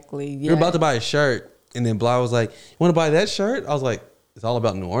 Exactly. Yeah. You're about to buy a shirt, and then Bly was like, "You want to buy that shirt?" I was like, "It's all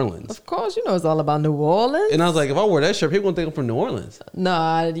about New Orleans." Of course, you know it's all about New Orleans. And I was like, if I wear that shirt, people gonna think I'm from New Orleans.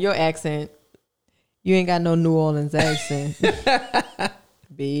 Nah, your accent. You ain't got no New Orleans accent.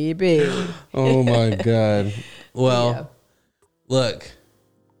 Baby. Oh my god. Well, Yeah. look,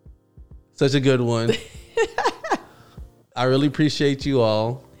 such a good one. I really appreciate you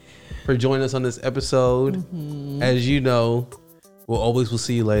all for joining us on this episode. As you know, we'll always will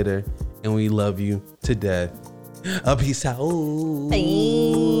see you later, and we love you to death. Peace out.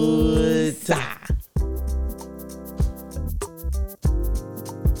 Peace.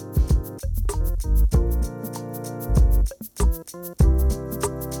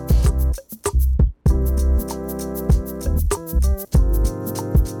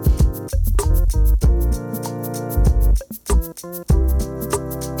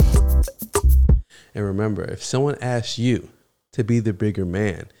 And remember, if someone asks you to be the bigger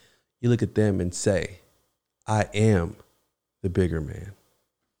man, you look at them and say, I am the bigger man.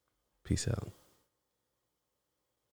 Peace out.